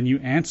 Then you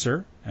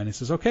answer, and it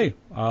says, "Okay,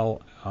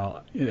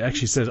 it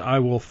actually says, I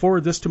will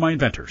forward this to my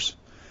inventors."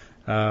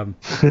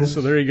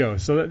 So there you go.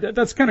 So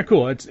that's kind of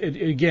cool.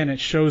 It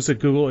shows that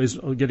Google is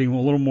getting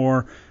a little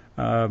more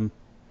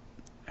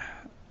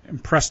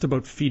impressed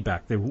about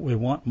feedback. They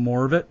want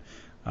more of it.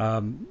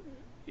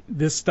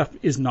 This stuff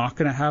is not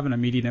going to have an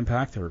immediate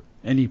impact or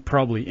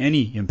probably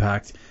any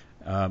impact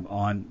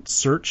on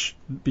search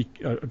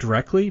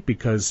directly,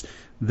 because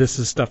this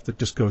is stuff that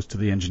just goes to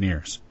the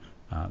engineers.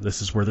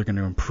 This is where they're going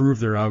to improve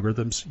their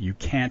algorithms. You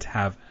can't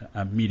have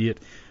immediate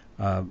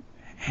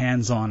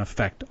hands-on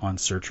effect on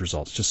search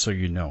results, just so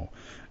you know.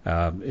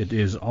 It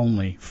is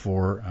only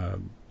for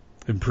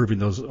improving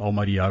those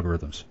almighty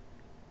algorithms.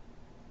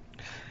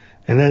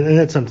 And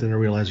that's something to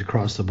realize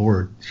across the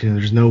board.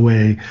 There's no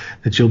way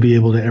that you'll be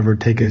able to ever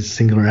take a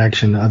singular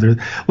action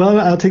Well,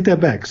 I'll take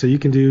that back. So you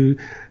can do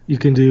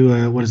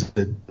what is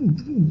it,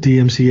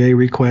 DMCA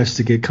requests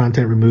to get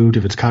content removed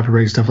if it's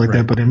copyrighted, stuff like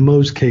that. But in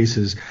most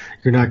cases,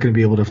 you're not going to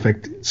be able to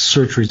affect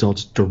search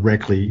results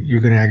directly.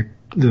 You're going to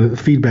the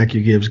feedback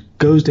you give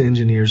goes to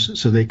engineers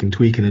so they can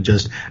tweak and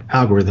adjust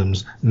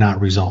algorithms, not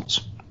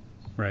results.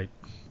 Right.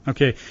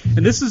 Okay.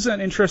 And this is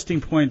an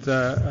interesting point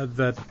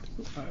that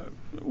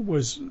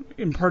was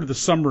in part of the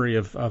summary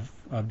of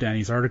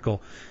Danny's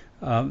article.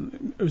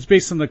 It was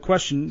based on the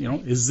question,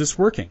 is this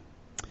working?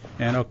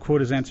 And I'll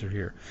quote his answer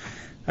here.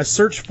 A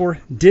search for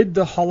 "Did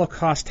the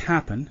Holocaust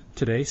happen?"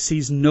 today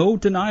sees no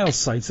denial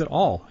sites at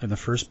all in the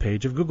first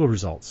page of Google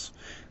results.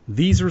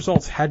 These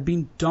results had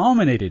been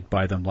dominated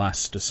by them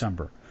last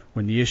December,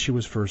 when the issue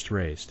was first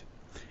raised.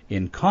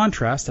 In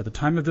contrast, at the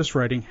time of this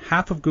writing,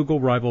 half of Google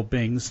rival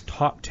Bing's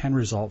top 10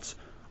 results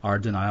are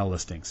denial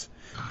listings.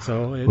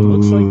 So it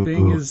looks like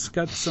Bing has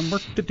got some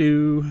work to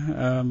do.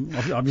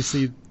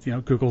 Obviously,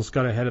 Google's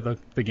got ahead of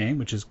the game,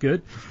 which is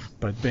good,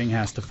 but Bing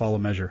has to follow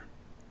measure.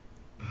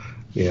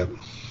 Yeah.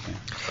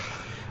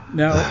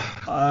 Now,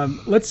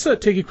 let's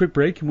take a quick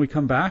break. When we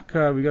come back,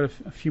 we got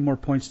a few more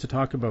points to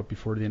talk about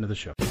before the end of the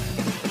show.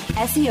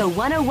 SEO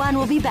 101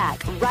 will be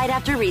back right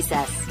after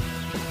recess.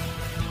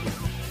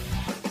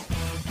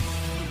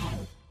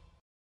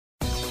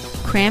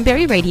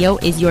 Cranberry Radio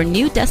is your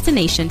new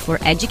destination for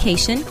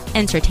education,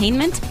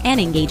 entertainment,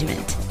 and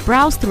engagement.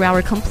 Browse through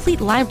our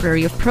complete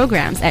library of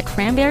programs at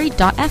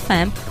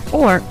cranberry.fm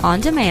or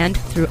on demand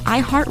through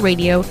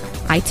iHeartRadio,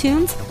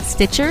 iTunes,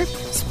 Stitcher,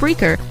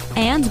 Spreaker,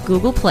 and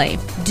Google Play.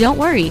 Don't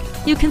worry,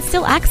 you can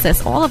still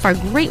access all of our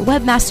great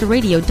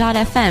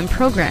webmasterradio.fm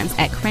programs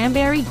at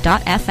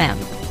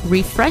cranberry.fm.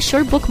 Refresh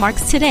your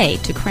bookmarks today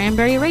to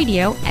Cranberry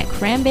Radio at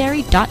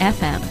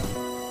cranberry.fm.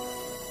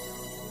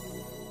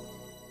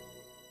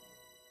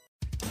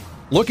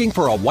 Looking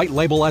for a white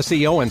label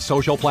SEO and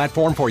social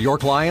platform for your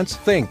clients?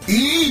 Think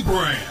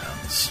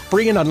eBrands.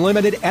 Free and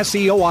unlimited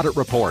SEO audit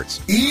reports.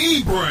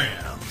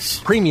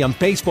 eBrands. Premium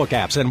Facebook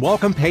apps and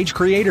welcome page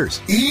creators.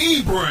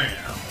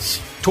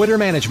 eBrands. Twitter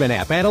management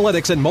app,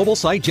 analytics, and mobile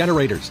site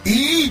generators.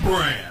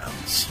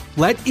 eBrands.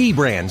 Let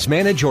eBrands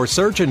manage your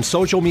search and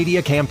social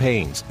media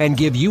campaigns and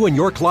give you and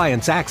your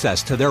clients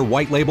access to their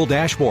white label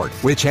dashboard,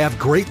 which have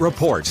great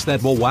reports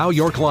that will wow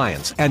your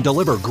clients and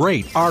deliver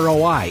great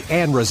ROI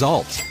and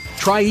results.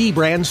 Try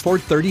eBrands for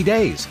 30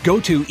 days. Go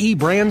to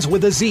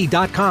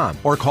eBrandsWithAZ.com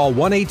or call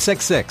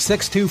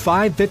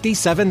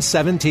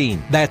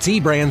 1-866-625-5717. That's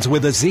eBrands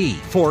with a Z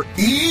for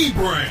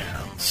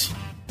eBrands.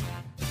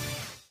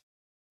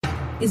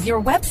 Is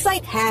your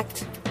website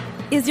hacked?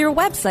 Is your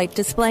website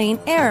displaying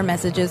error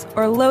messages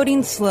or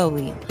loading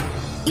slowly?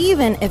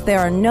 Even if there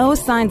are no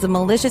signs of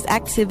malicious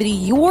activity,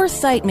 your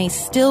site may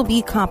still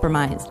be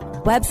compromised.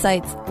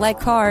 Websites, like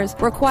cars,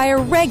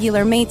 require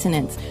regular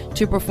maintenance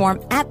to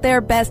perform at their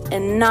best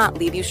and not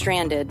leave you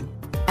stranded.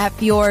 At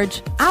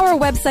Fjorge, our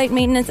website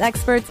maintenance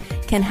experts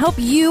can help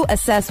you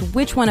assess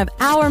which one of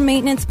our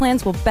maintenance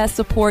plans will best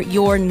support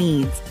your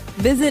needs.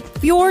 Visit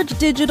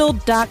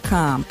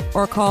fjorgedigital.com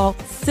or call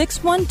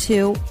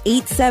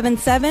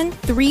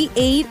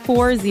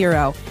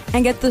 612-877-3840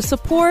 and get the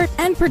support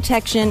and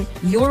protection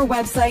your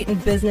website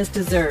and business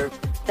deserve.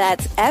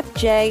 That's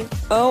FJORGE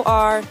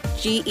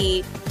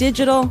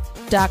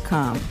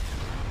digital.com.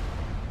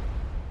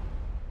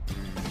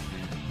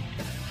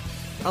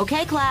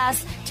 Okay,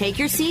 class, take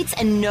your seats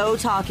and no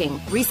talking.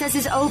 Recess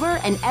is over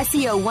and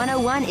SEO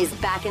 101 is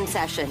back in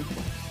session.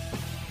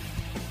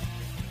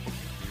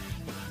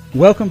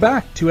 Welcome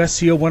back to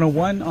SEO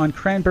 101 on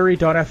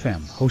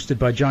Cranberry.fm, hosted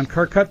by John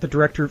Carcutt, the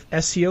Director of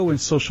SEO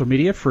and Social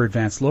Media for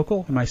Advanced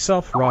Local, and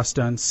myself, Ross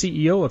Dunn,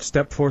 CEO of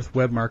Stepforth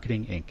Web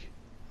Marketing, Inc.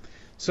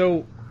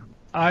 So,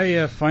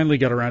 I finally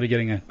got around to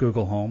getting a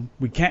Google Home.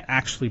 We can't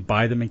actually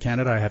buy them in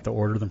Canada. I have to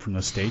order them from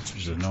the States,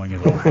 which is annoying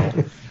as all hell.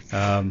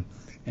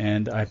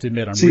 And I have to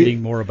admit, I'm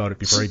reading more about it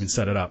before I even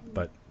set it up.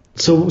 But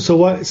So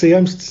why? See,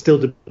 I'm still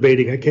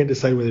debating. I can't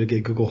decide whether to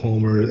get Google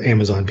Home or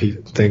Amazon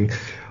thing.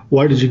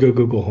 Why did you go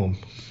Google Home?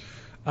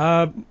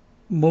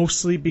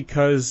 Mostly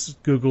because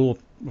Google,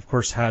 of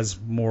course, has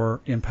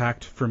more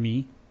impact for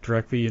me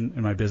directly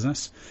in my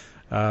business.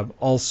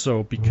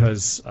 Also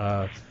because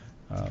a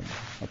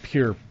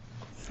pure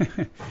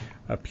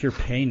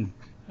pain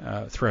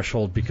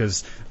threshold,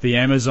 because the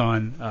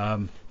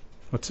Amazon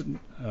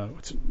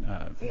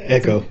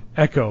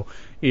Echo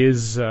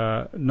is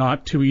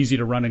not too easy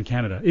to run in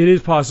Canada. It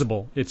is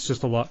possible. It's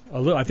just I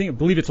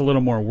believe it's a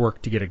little more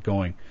work to get it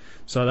going.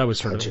 So that was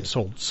sort of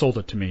sold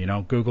it to me.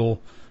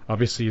 Google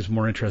obviously is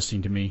more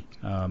interesting to me.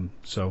 And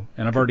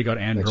I've already got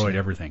Android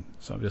everything,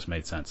 so it just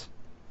made sense.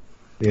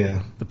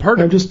 Yeah.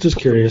 I'm just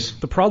curious.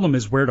 The problem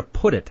is where to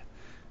put it.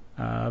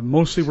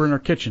 Mostly we're in our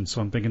kitchen,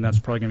 so I'm thinking that's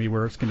probably going to be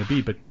where it's going to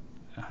be. But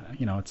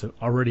it's an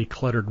already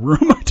cluttered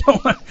room.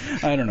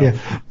 I don't know.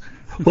 Yeah.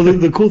 Well,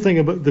 the cool thing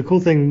about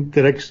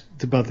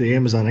the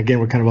Amazon, again,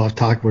 we're kind of off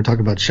topic. We're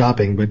talking about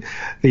shopping, but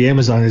the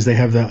Amazon is they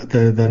have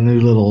the new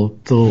little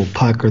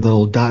puck or the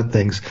little dot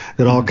things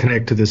that all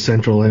connect to the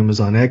central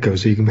Amazon Echo.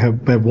 So you can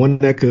have one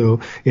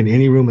Echo in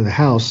any room of the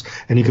house,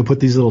 and you can put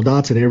these little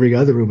dots in every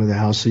other room of the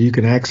house, so you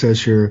can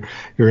access your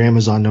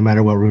Amazon no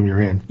matter what room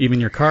you're in. Even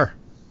your car.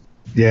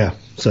 Yeah,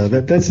 so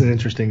that's an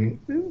interesting.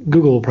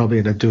 Google will probably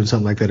end up doing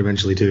something like that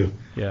eventually too.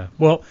 Yeah.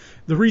 Well,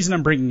 the reason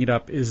I'm bringing it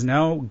up is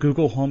now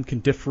Google Home can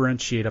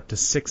differentiate up to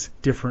 6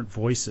 different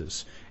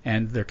voices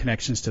and their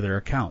connections to their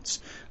accounts.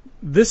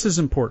 This is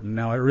important.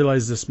 Now, I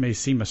realize this may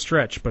seem a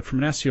stretch, but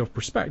from an SEO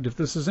perspective,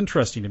 this is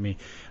interesting to me.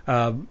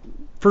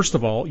 First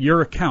of all,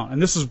 your account,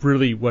 and this is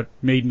really what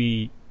made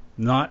me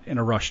not in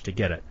a rush to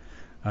get it.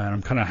 And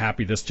I'm kind of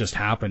happy this just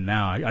happened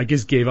now. I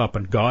just gave up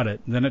and got it.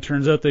 And then it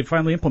turns out they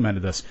finally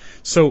implemented this.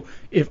 So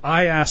if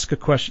I ask a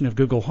question of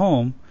Google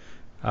Home,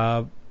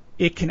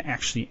 it can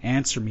actually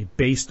answer me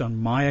based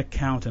on my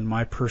account and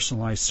my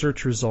personalized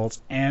search results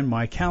and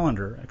my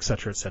calendar, et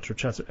cetera, et cetera,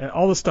 et cetera.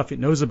 All the stuff it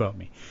knows about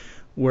me.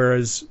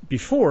 Whereas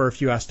before,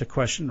 if you asked a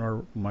question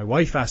or my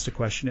wife asked a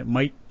question, it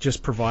might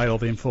just provide all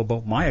the info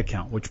about my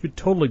account, which would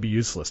totally be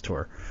useless to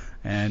her.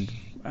 And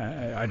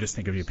I just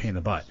think it'd be a pain in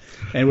the butt.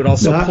 And it would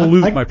also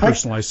pollute my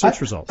personalized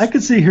search results. I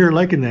could see her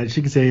liking that.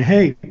 She could say,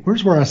 hey,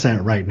 where's Ross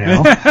at right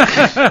now?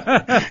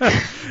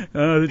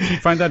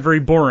 She'd find that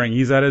very boring.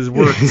 He's at his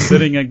work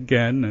sitting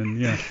again.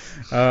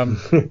 And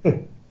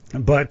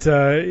but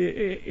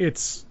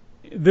this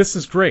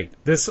is great.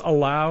 This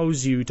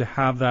allows you to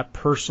have that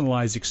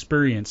personalized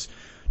experience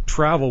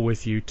travel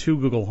with you to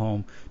Google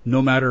Home,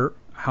 no matter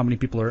how many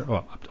people are,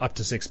 well, up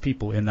to 6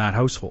 people in that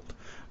household.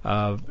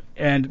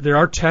 And there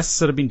are tests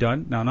that have been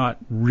done, now not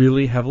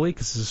really heavily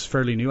because this is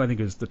fairly new. I think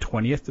it was the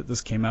 20th that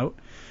this came out,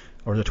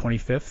 or the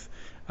 25th.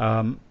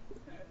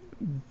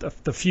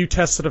 The few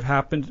tests that have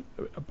happened,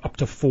 up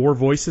to 4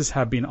 voices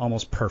have been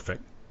almost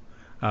perfect.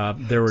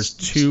 There was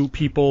 2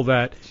 people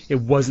that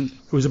it was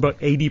about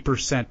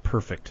 80%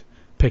 perfect,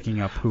 picking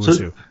up who was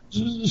who.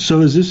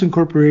 So is this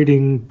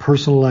incorporating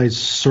personalized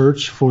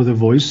search for the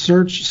voice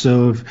search?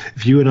 So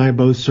if you and I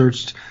both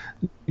searched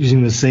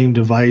using the same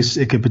device,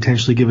 it could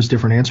potentially give us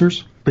different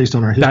answers based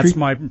on our history? That's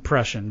my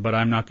impression, but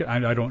I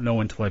don't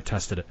know until I've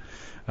tested it.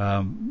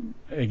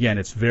 Again,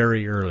 it's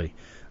very early.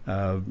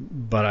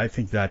 But I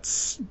think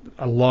that's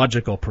a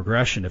logical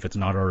progression if it's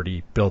not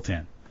already built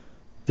in.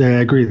 Yeah,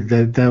 I agree.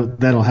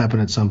 That'll happen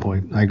at some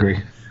point. I agree.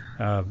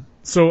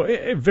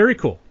 So very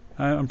cool.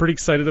 I'm pretty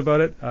excited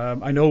about it.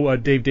 I know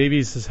Dave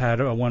Davies has had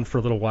one for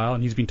a little while,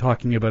 and he's been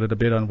talking about it a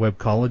bit on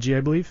Webcology,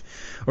 I believe.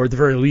 Or at the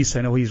very least,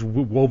 I know he's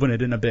woven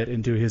it in a bit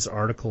into his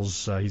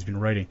articles he's been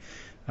writing.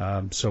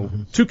 So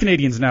 2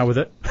 Canadians now with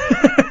it.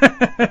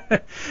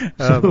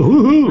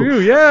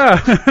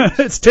 Yeah,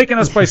 it's taken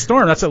us by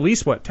storm. That's at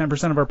least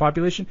 10% of our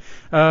population.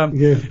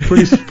 Yeah,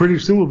 pretty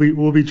soon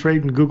we'll be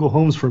trading Google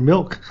Homes for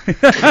milk.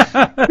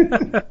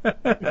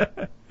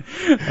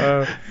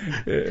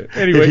 Anyway,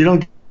 if you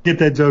don't get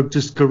that joke,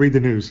 just go read the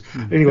news.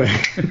 Anyway.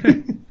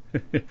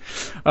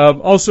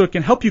 Also, it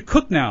can help you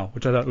cook now,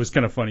 which I thought was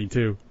kind of funny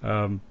too.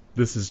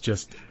 This is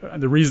just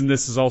the reason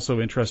this is also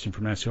interesting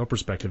from an SEO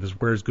perspective is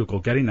where's Google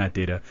getting that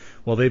data?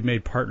 Well, they've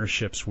made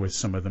partnerships with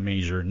some of the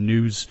major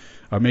menu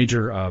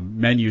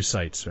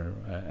sites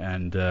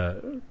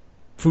and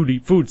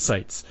food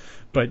sites.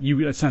 But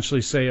you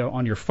essentially say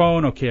on your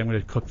phone, okay, I'm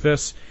going to cook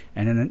this,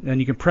 and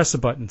then you can press a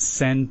button,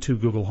 send to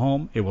Google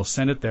Home. It will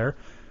send it there.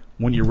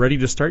 When you're ready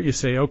to start, you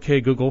say, okay,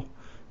 Google,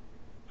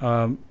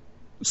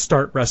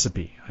 start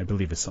recipe. I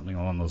believe it's something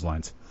along those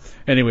lines.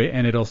 Anyway,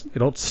 and it'll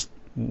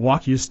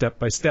walk you step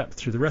by step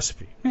through the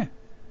recipe. Yeah.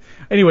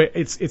 Anyway,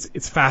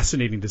 it's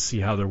fascinating to see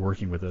how they're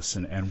working with this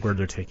and where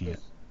they're taking it.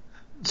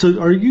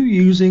 So, are you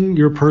using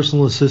your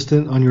personal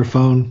assistant on your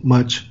phone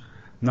much?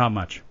 Not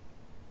much.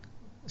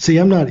 See,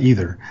 I'm not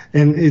either,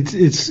 and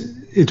it's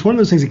one of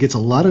those things that gets a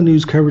lot of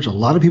news coverage. A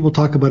lot of people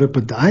talk about it,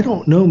 but I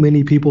don't know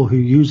many people who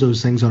use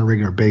those things on a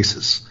regular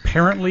basis.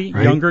 Apparently,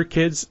 right? Younger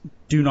kids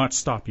do not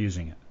stop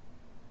using it.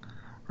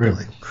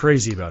 Really? They're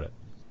crazy about it.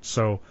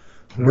 So.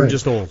 We're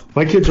just old.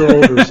 My kids are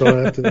older, so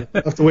I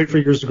have to wait for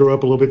yours to grow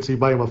up a little bit so you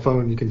buy him a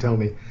phone and you can tell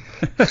me.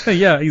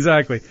 Yeah,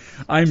 exactly.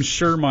 I'm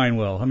sure mine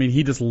will. I mean,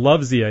 he just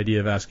loves the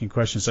idea of asking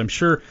questions. I'm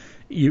sure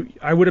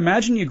I would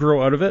imagine you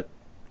grow out of it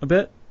a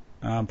bit.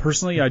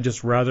 Personally, I'd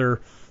just rather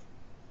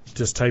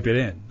just type it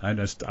in.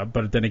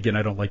 But then again,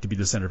 I don't like to be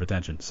the center of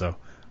attention, so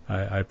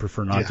I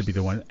prefer not to be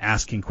the one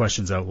asking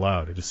questions out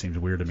loud. It just seems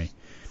weird to me.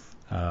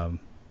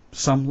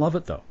 Some love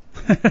it, though.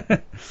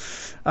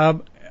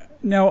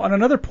 Now, on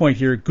another point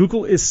here,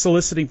 Google is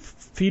soliciting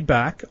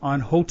feedback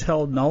on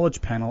Hotel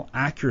Knowledge Panel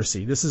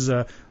accuracy. This is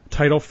a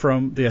title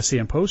from the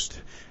SEM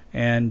Post,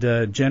 and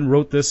Jen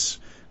wrote this.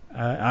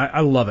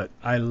 I love it.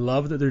 I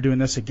love that they're doing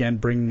this again,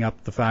 bringing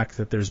up the fact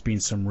that there's been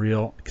some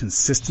real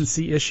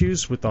consistency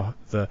issues with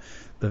the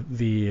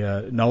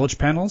knowledge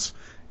panels,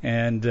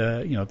 and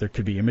there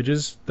could be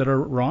images that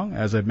are wrong,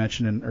 as I've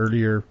mentioned in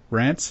earlier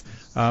rants.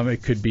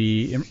 It could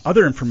be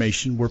other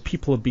information where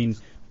people have been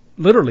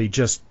literally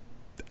just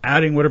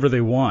adding whatever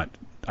they want.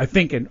 I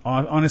think, and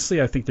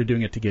honestly, I think they're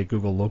doing it to get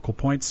Google local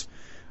points.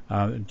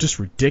 Just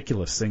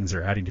ridiculous things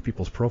they're adding to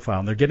people's profile,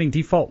 and they're getting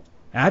default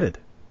added.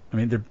 I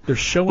mean, they're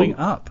showing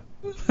up.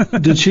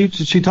 Did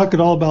she talk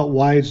at all about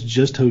why it's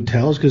just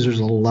hotels? Because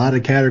there's a lot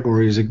of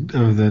categories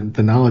of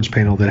the knowledge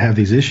panel that have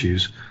these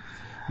issues.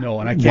 No,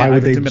 and I can't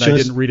admit I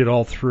didn't read it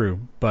all through,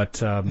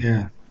 but I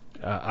love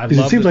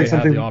that they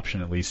have the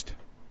option at least.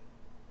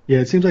 Yeah,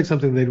 it seems like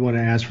something they'd want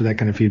to ask for that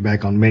kind of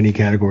feedback on many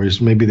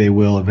categories. Maybe they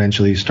will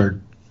eventually start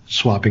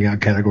swapping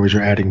out categories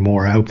or adding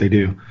more. I hope they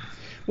do.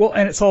 Well,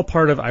 and it's all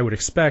part of, I would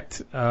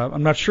expect,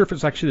 I'm not sure if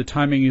it's actually the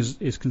timing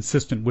is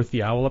consistent with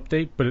the OWL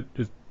update, but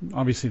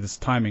obviously this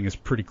timing is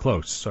pretty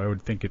close, so I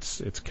would think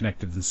it's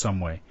connected in some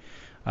way.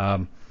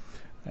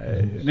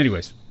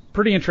 Anyways,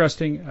 pretty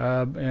interesting.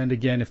 And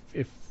again,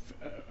 if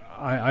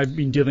I've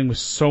been dealing with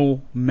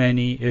so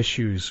many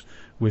issues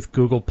with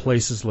Google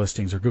Places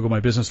listings or Google My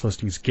Business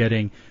listings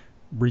getting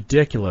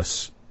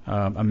ridiculous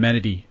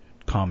amenity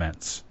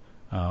comments.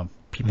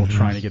 People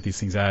trying to get these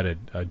things added.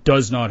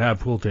 Does not have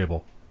pool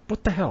table.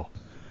 What the hell?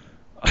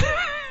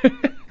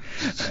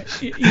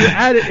 You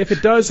add it if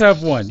it does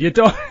have one. You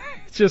don't.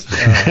 Just.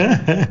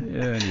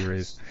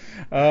 Anyways.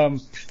 All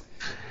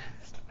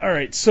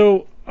right.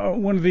 So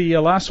one of the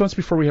last ones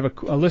before we have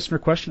a listener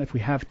question, if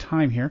we have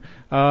time here,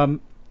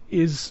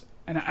 is.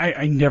 And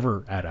I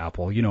never add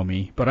Apple, you know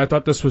me, but I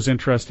thought this was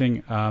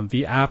interesting.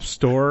 The App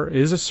Store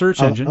is a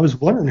search engine. I was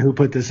wondering who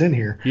put this in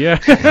here. Yeah.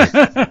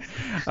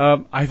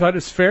 I thought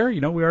it's fair.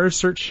 We are a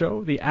search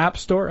show. The App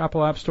Store,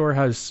 Apple App Store,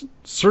 has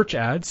search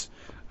ads.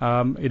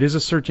 It is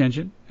a search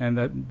engine, and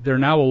that they're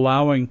now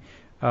allowing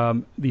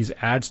these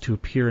ads to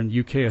appear in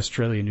UK,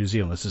 Australia, and New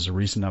Zealand. This is a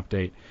recent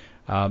update.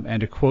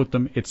 And to quote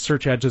them, its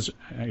search ads,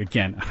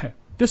 again,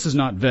 this is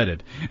not vetted,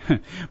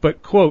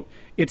 but quote,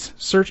 its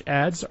search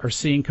ads are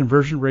seeing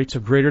conversion rates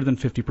of greater than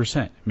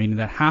 50%, meaning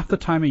that half the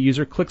time a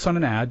user clicks on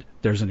an ad,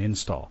 there's an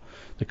install.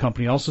 The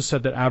company also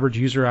said that average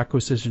user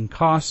acquisition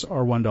costs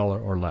are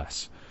 $1 or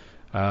less.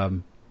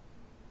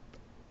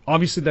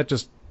 Obviously, that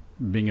just,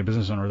 being a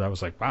business owner, that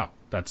was like, wow,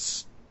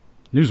 that's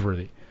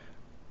newsworthy.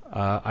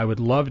 I would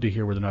love to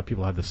hear whether or not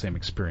people have the same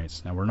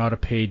experience. Now, we're not a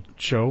paid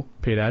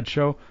ad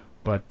show,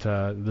 but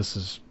this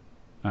is,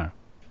 I don't know,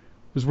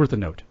 it was worth a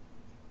note.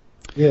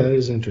 Yeah, it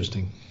is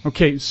interesting.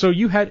 Okay, so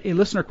you had a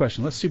listener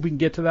question. Let's see if we can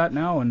get to that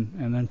now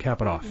and then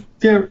cap it off.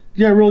 Yeah,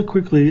 really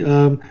quickly.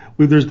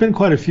 There's been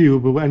quite a few,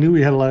 but I knew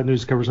we had a lot of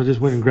news to cover, so I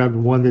just went and grabbed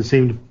one that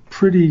seemed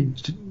pretty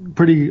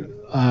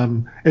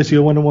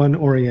SEO 101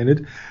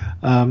 oriented.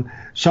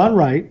 Sean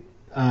Wright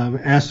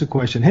asked a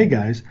question. Hey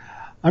guys,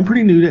 I'm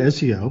pretty new to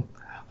SEO.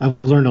 I've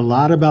learned a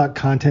lot about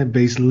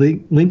content-based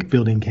link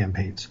building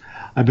campaigns.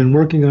 I've been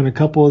working on a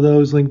couple of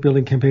those link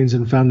building campaigns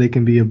and found they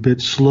can be a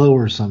bit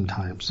slower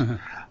sometimes.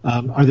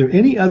 Are there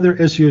any other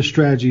SEO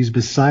strategies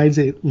besides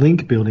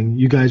link building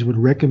you guys would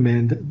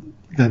recommend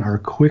that are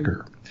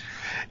quicker?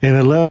 And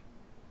I love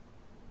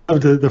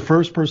the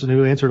first person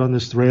who answered on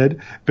this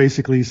thread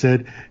basically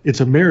said it's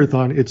a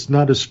marathon. It's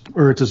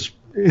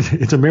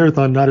a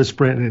marathon, not a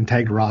sprint, and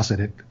tagged Ross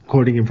in it,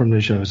 quoting him from the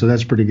show. So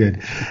that's pretty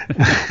good.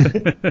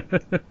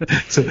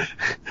 so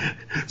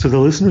the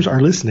listeners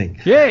are listening.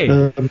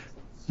 Yay!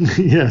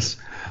 Yes.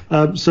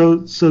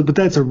 But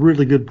that's a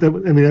really good.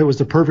 That was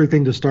the perfect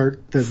thing to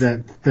start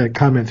that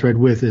comment thread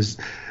with. Is,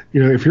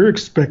 if you're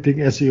expecting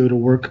SEO to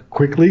work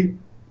quickly,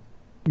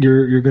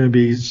 you're going to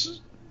be,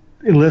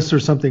 unless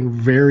there's something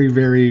very,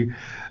 very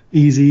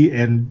easy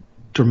and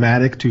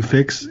dramatic to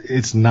fix,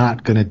 it's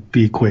not going to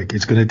be quick.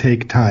 It's going to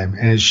take time,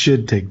 and it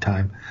should take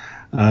time.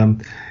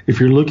 If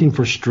you're looking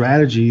for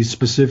strategies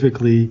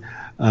specifically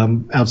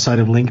outside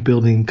of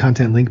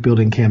content link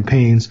building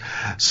campaigns,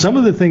 some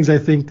of the things I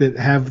think that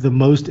have the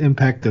most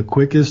impact the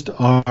quickest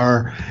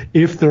are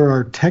if there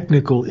are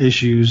technical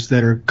issues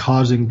that are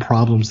causing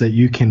problems that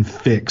you can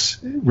fix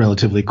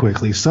relatively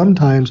quickly.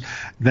 Sometimes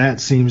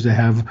that seems to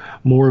have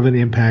more of an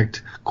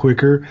impact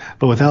quicker,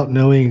 but without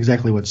knowing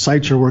exactly what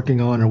sites you're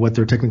working on or what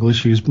their technical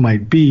issues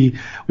might be,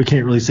 we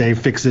can't really say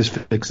fix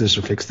this,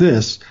 or fix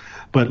this.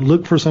 But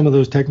look for some of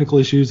those technical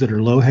issues that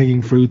are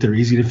low-hanging fruit. They're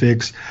easy to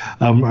fix.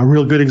 A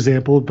real good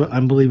example, but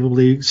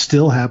unbelievably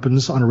still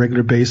happens on a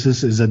regular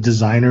basis, is a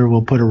designer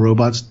will put a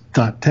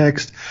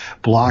robots.txt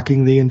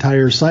blocking the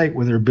entire site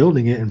when they're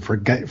building it and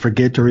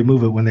forget to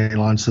remove it when they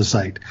launch the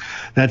site.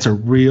 That's a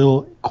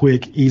real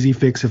quick, easy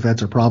fix if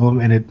that's a problem,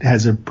 and it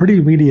has a pretty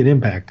immediate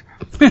impact.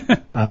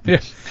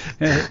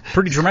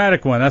 Pretty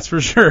dramatic one, that's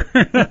for sure.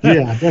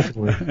 Yeah,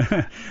 definitely.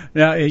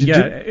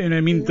 And I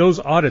mean, those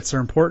audits are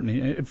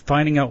important.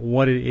 Finding out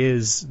what it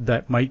is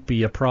that might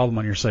be a problem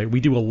on your site.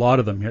 We do a lot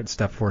of them here at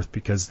Stepforth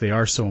because they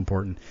are so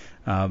important.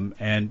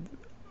 And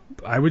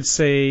I would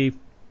say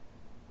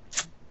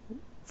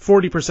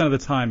 40% of the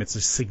time it's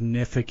a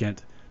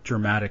significant,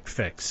 dramatic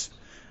fix.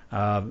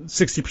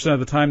 60% of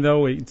the time,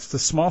 though, it's the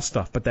small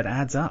stuff, but that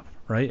adds up,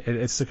 right?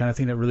 It's the kind of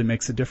thing that really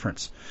makes a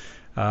difference.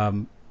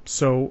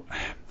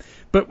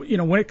 But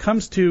when it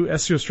comes to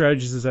SEO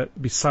strategies, is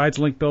that besides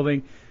link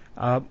building,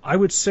 I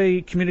would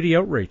say community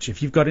outreach.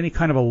 If you've got any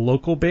kind of a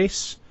local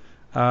base,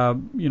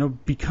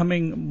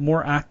 becoming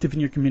more active in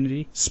your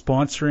community,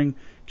 sponsoring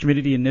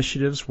community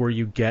initiatives where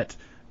you get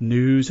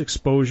news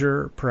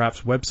exposure,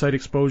 perhaps website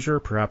exposure,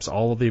 perhaps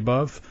all of the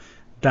above,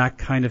 that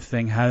kind of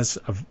thing has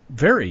a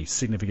very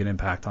significant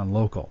impact on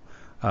local.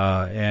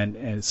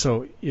 And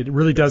so it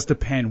really does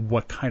depend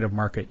what kind of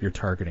market you're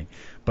targeting.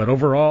 But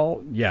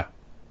overall,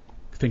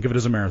 think of it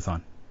as a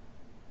marathon.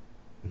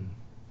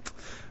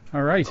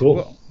 All right. Cool.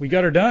 Well, we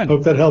got her done.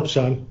 Hope that helps,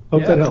 Sean.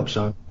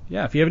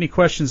 Yeah, if you have any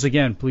questions,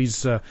 again,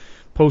 please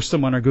post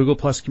them on our Google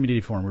Plus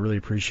community forum. We really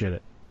appreciate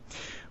it.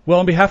 Well,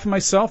 on behalf of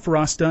myself,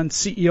 Ross Dunn,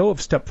 CEO of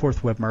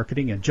Stepforth Web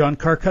Marketing, and John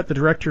Carcutt, the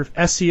Director of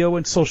SEO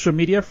and Social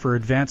Media for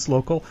Advanced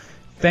Local,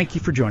 thank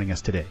you for joining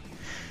us today.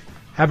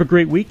 Have a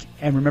great week,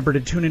 and remember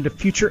to tune into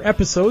future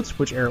episodes,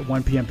 which air at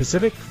 1 p.m.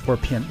 Pacific, 4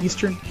 p.m.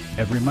 Eastern,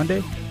 every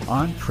Monday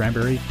on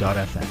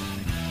Cranberry.fm.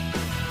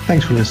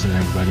 Thanks for listening,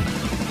 everybody.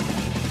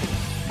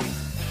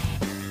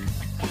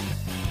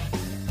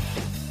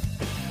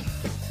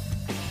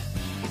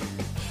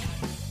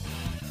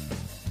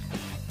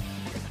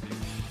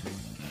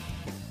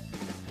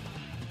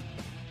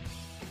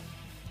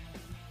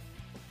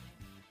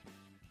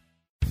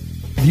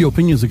 The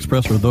opinions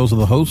expressed are those of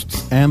the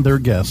hosts and their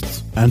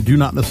guests and do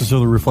not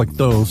necessarily reflect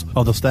those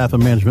of the staff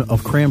and management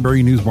of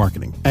Cranberry News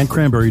Marketing and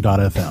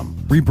Cranberry.fm.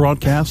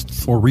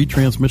 Rebroadcasts or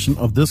retransmission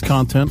of this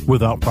content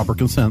without proper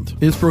consent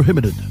is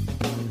prohibited.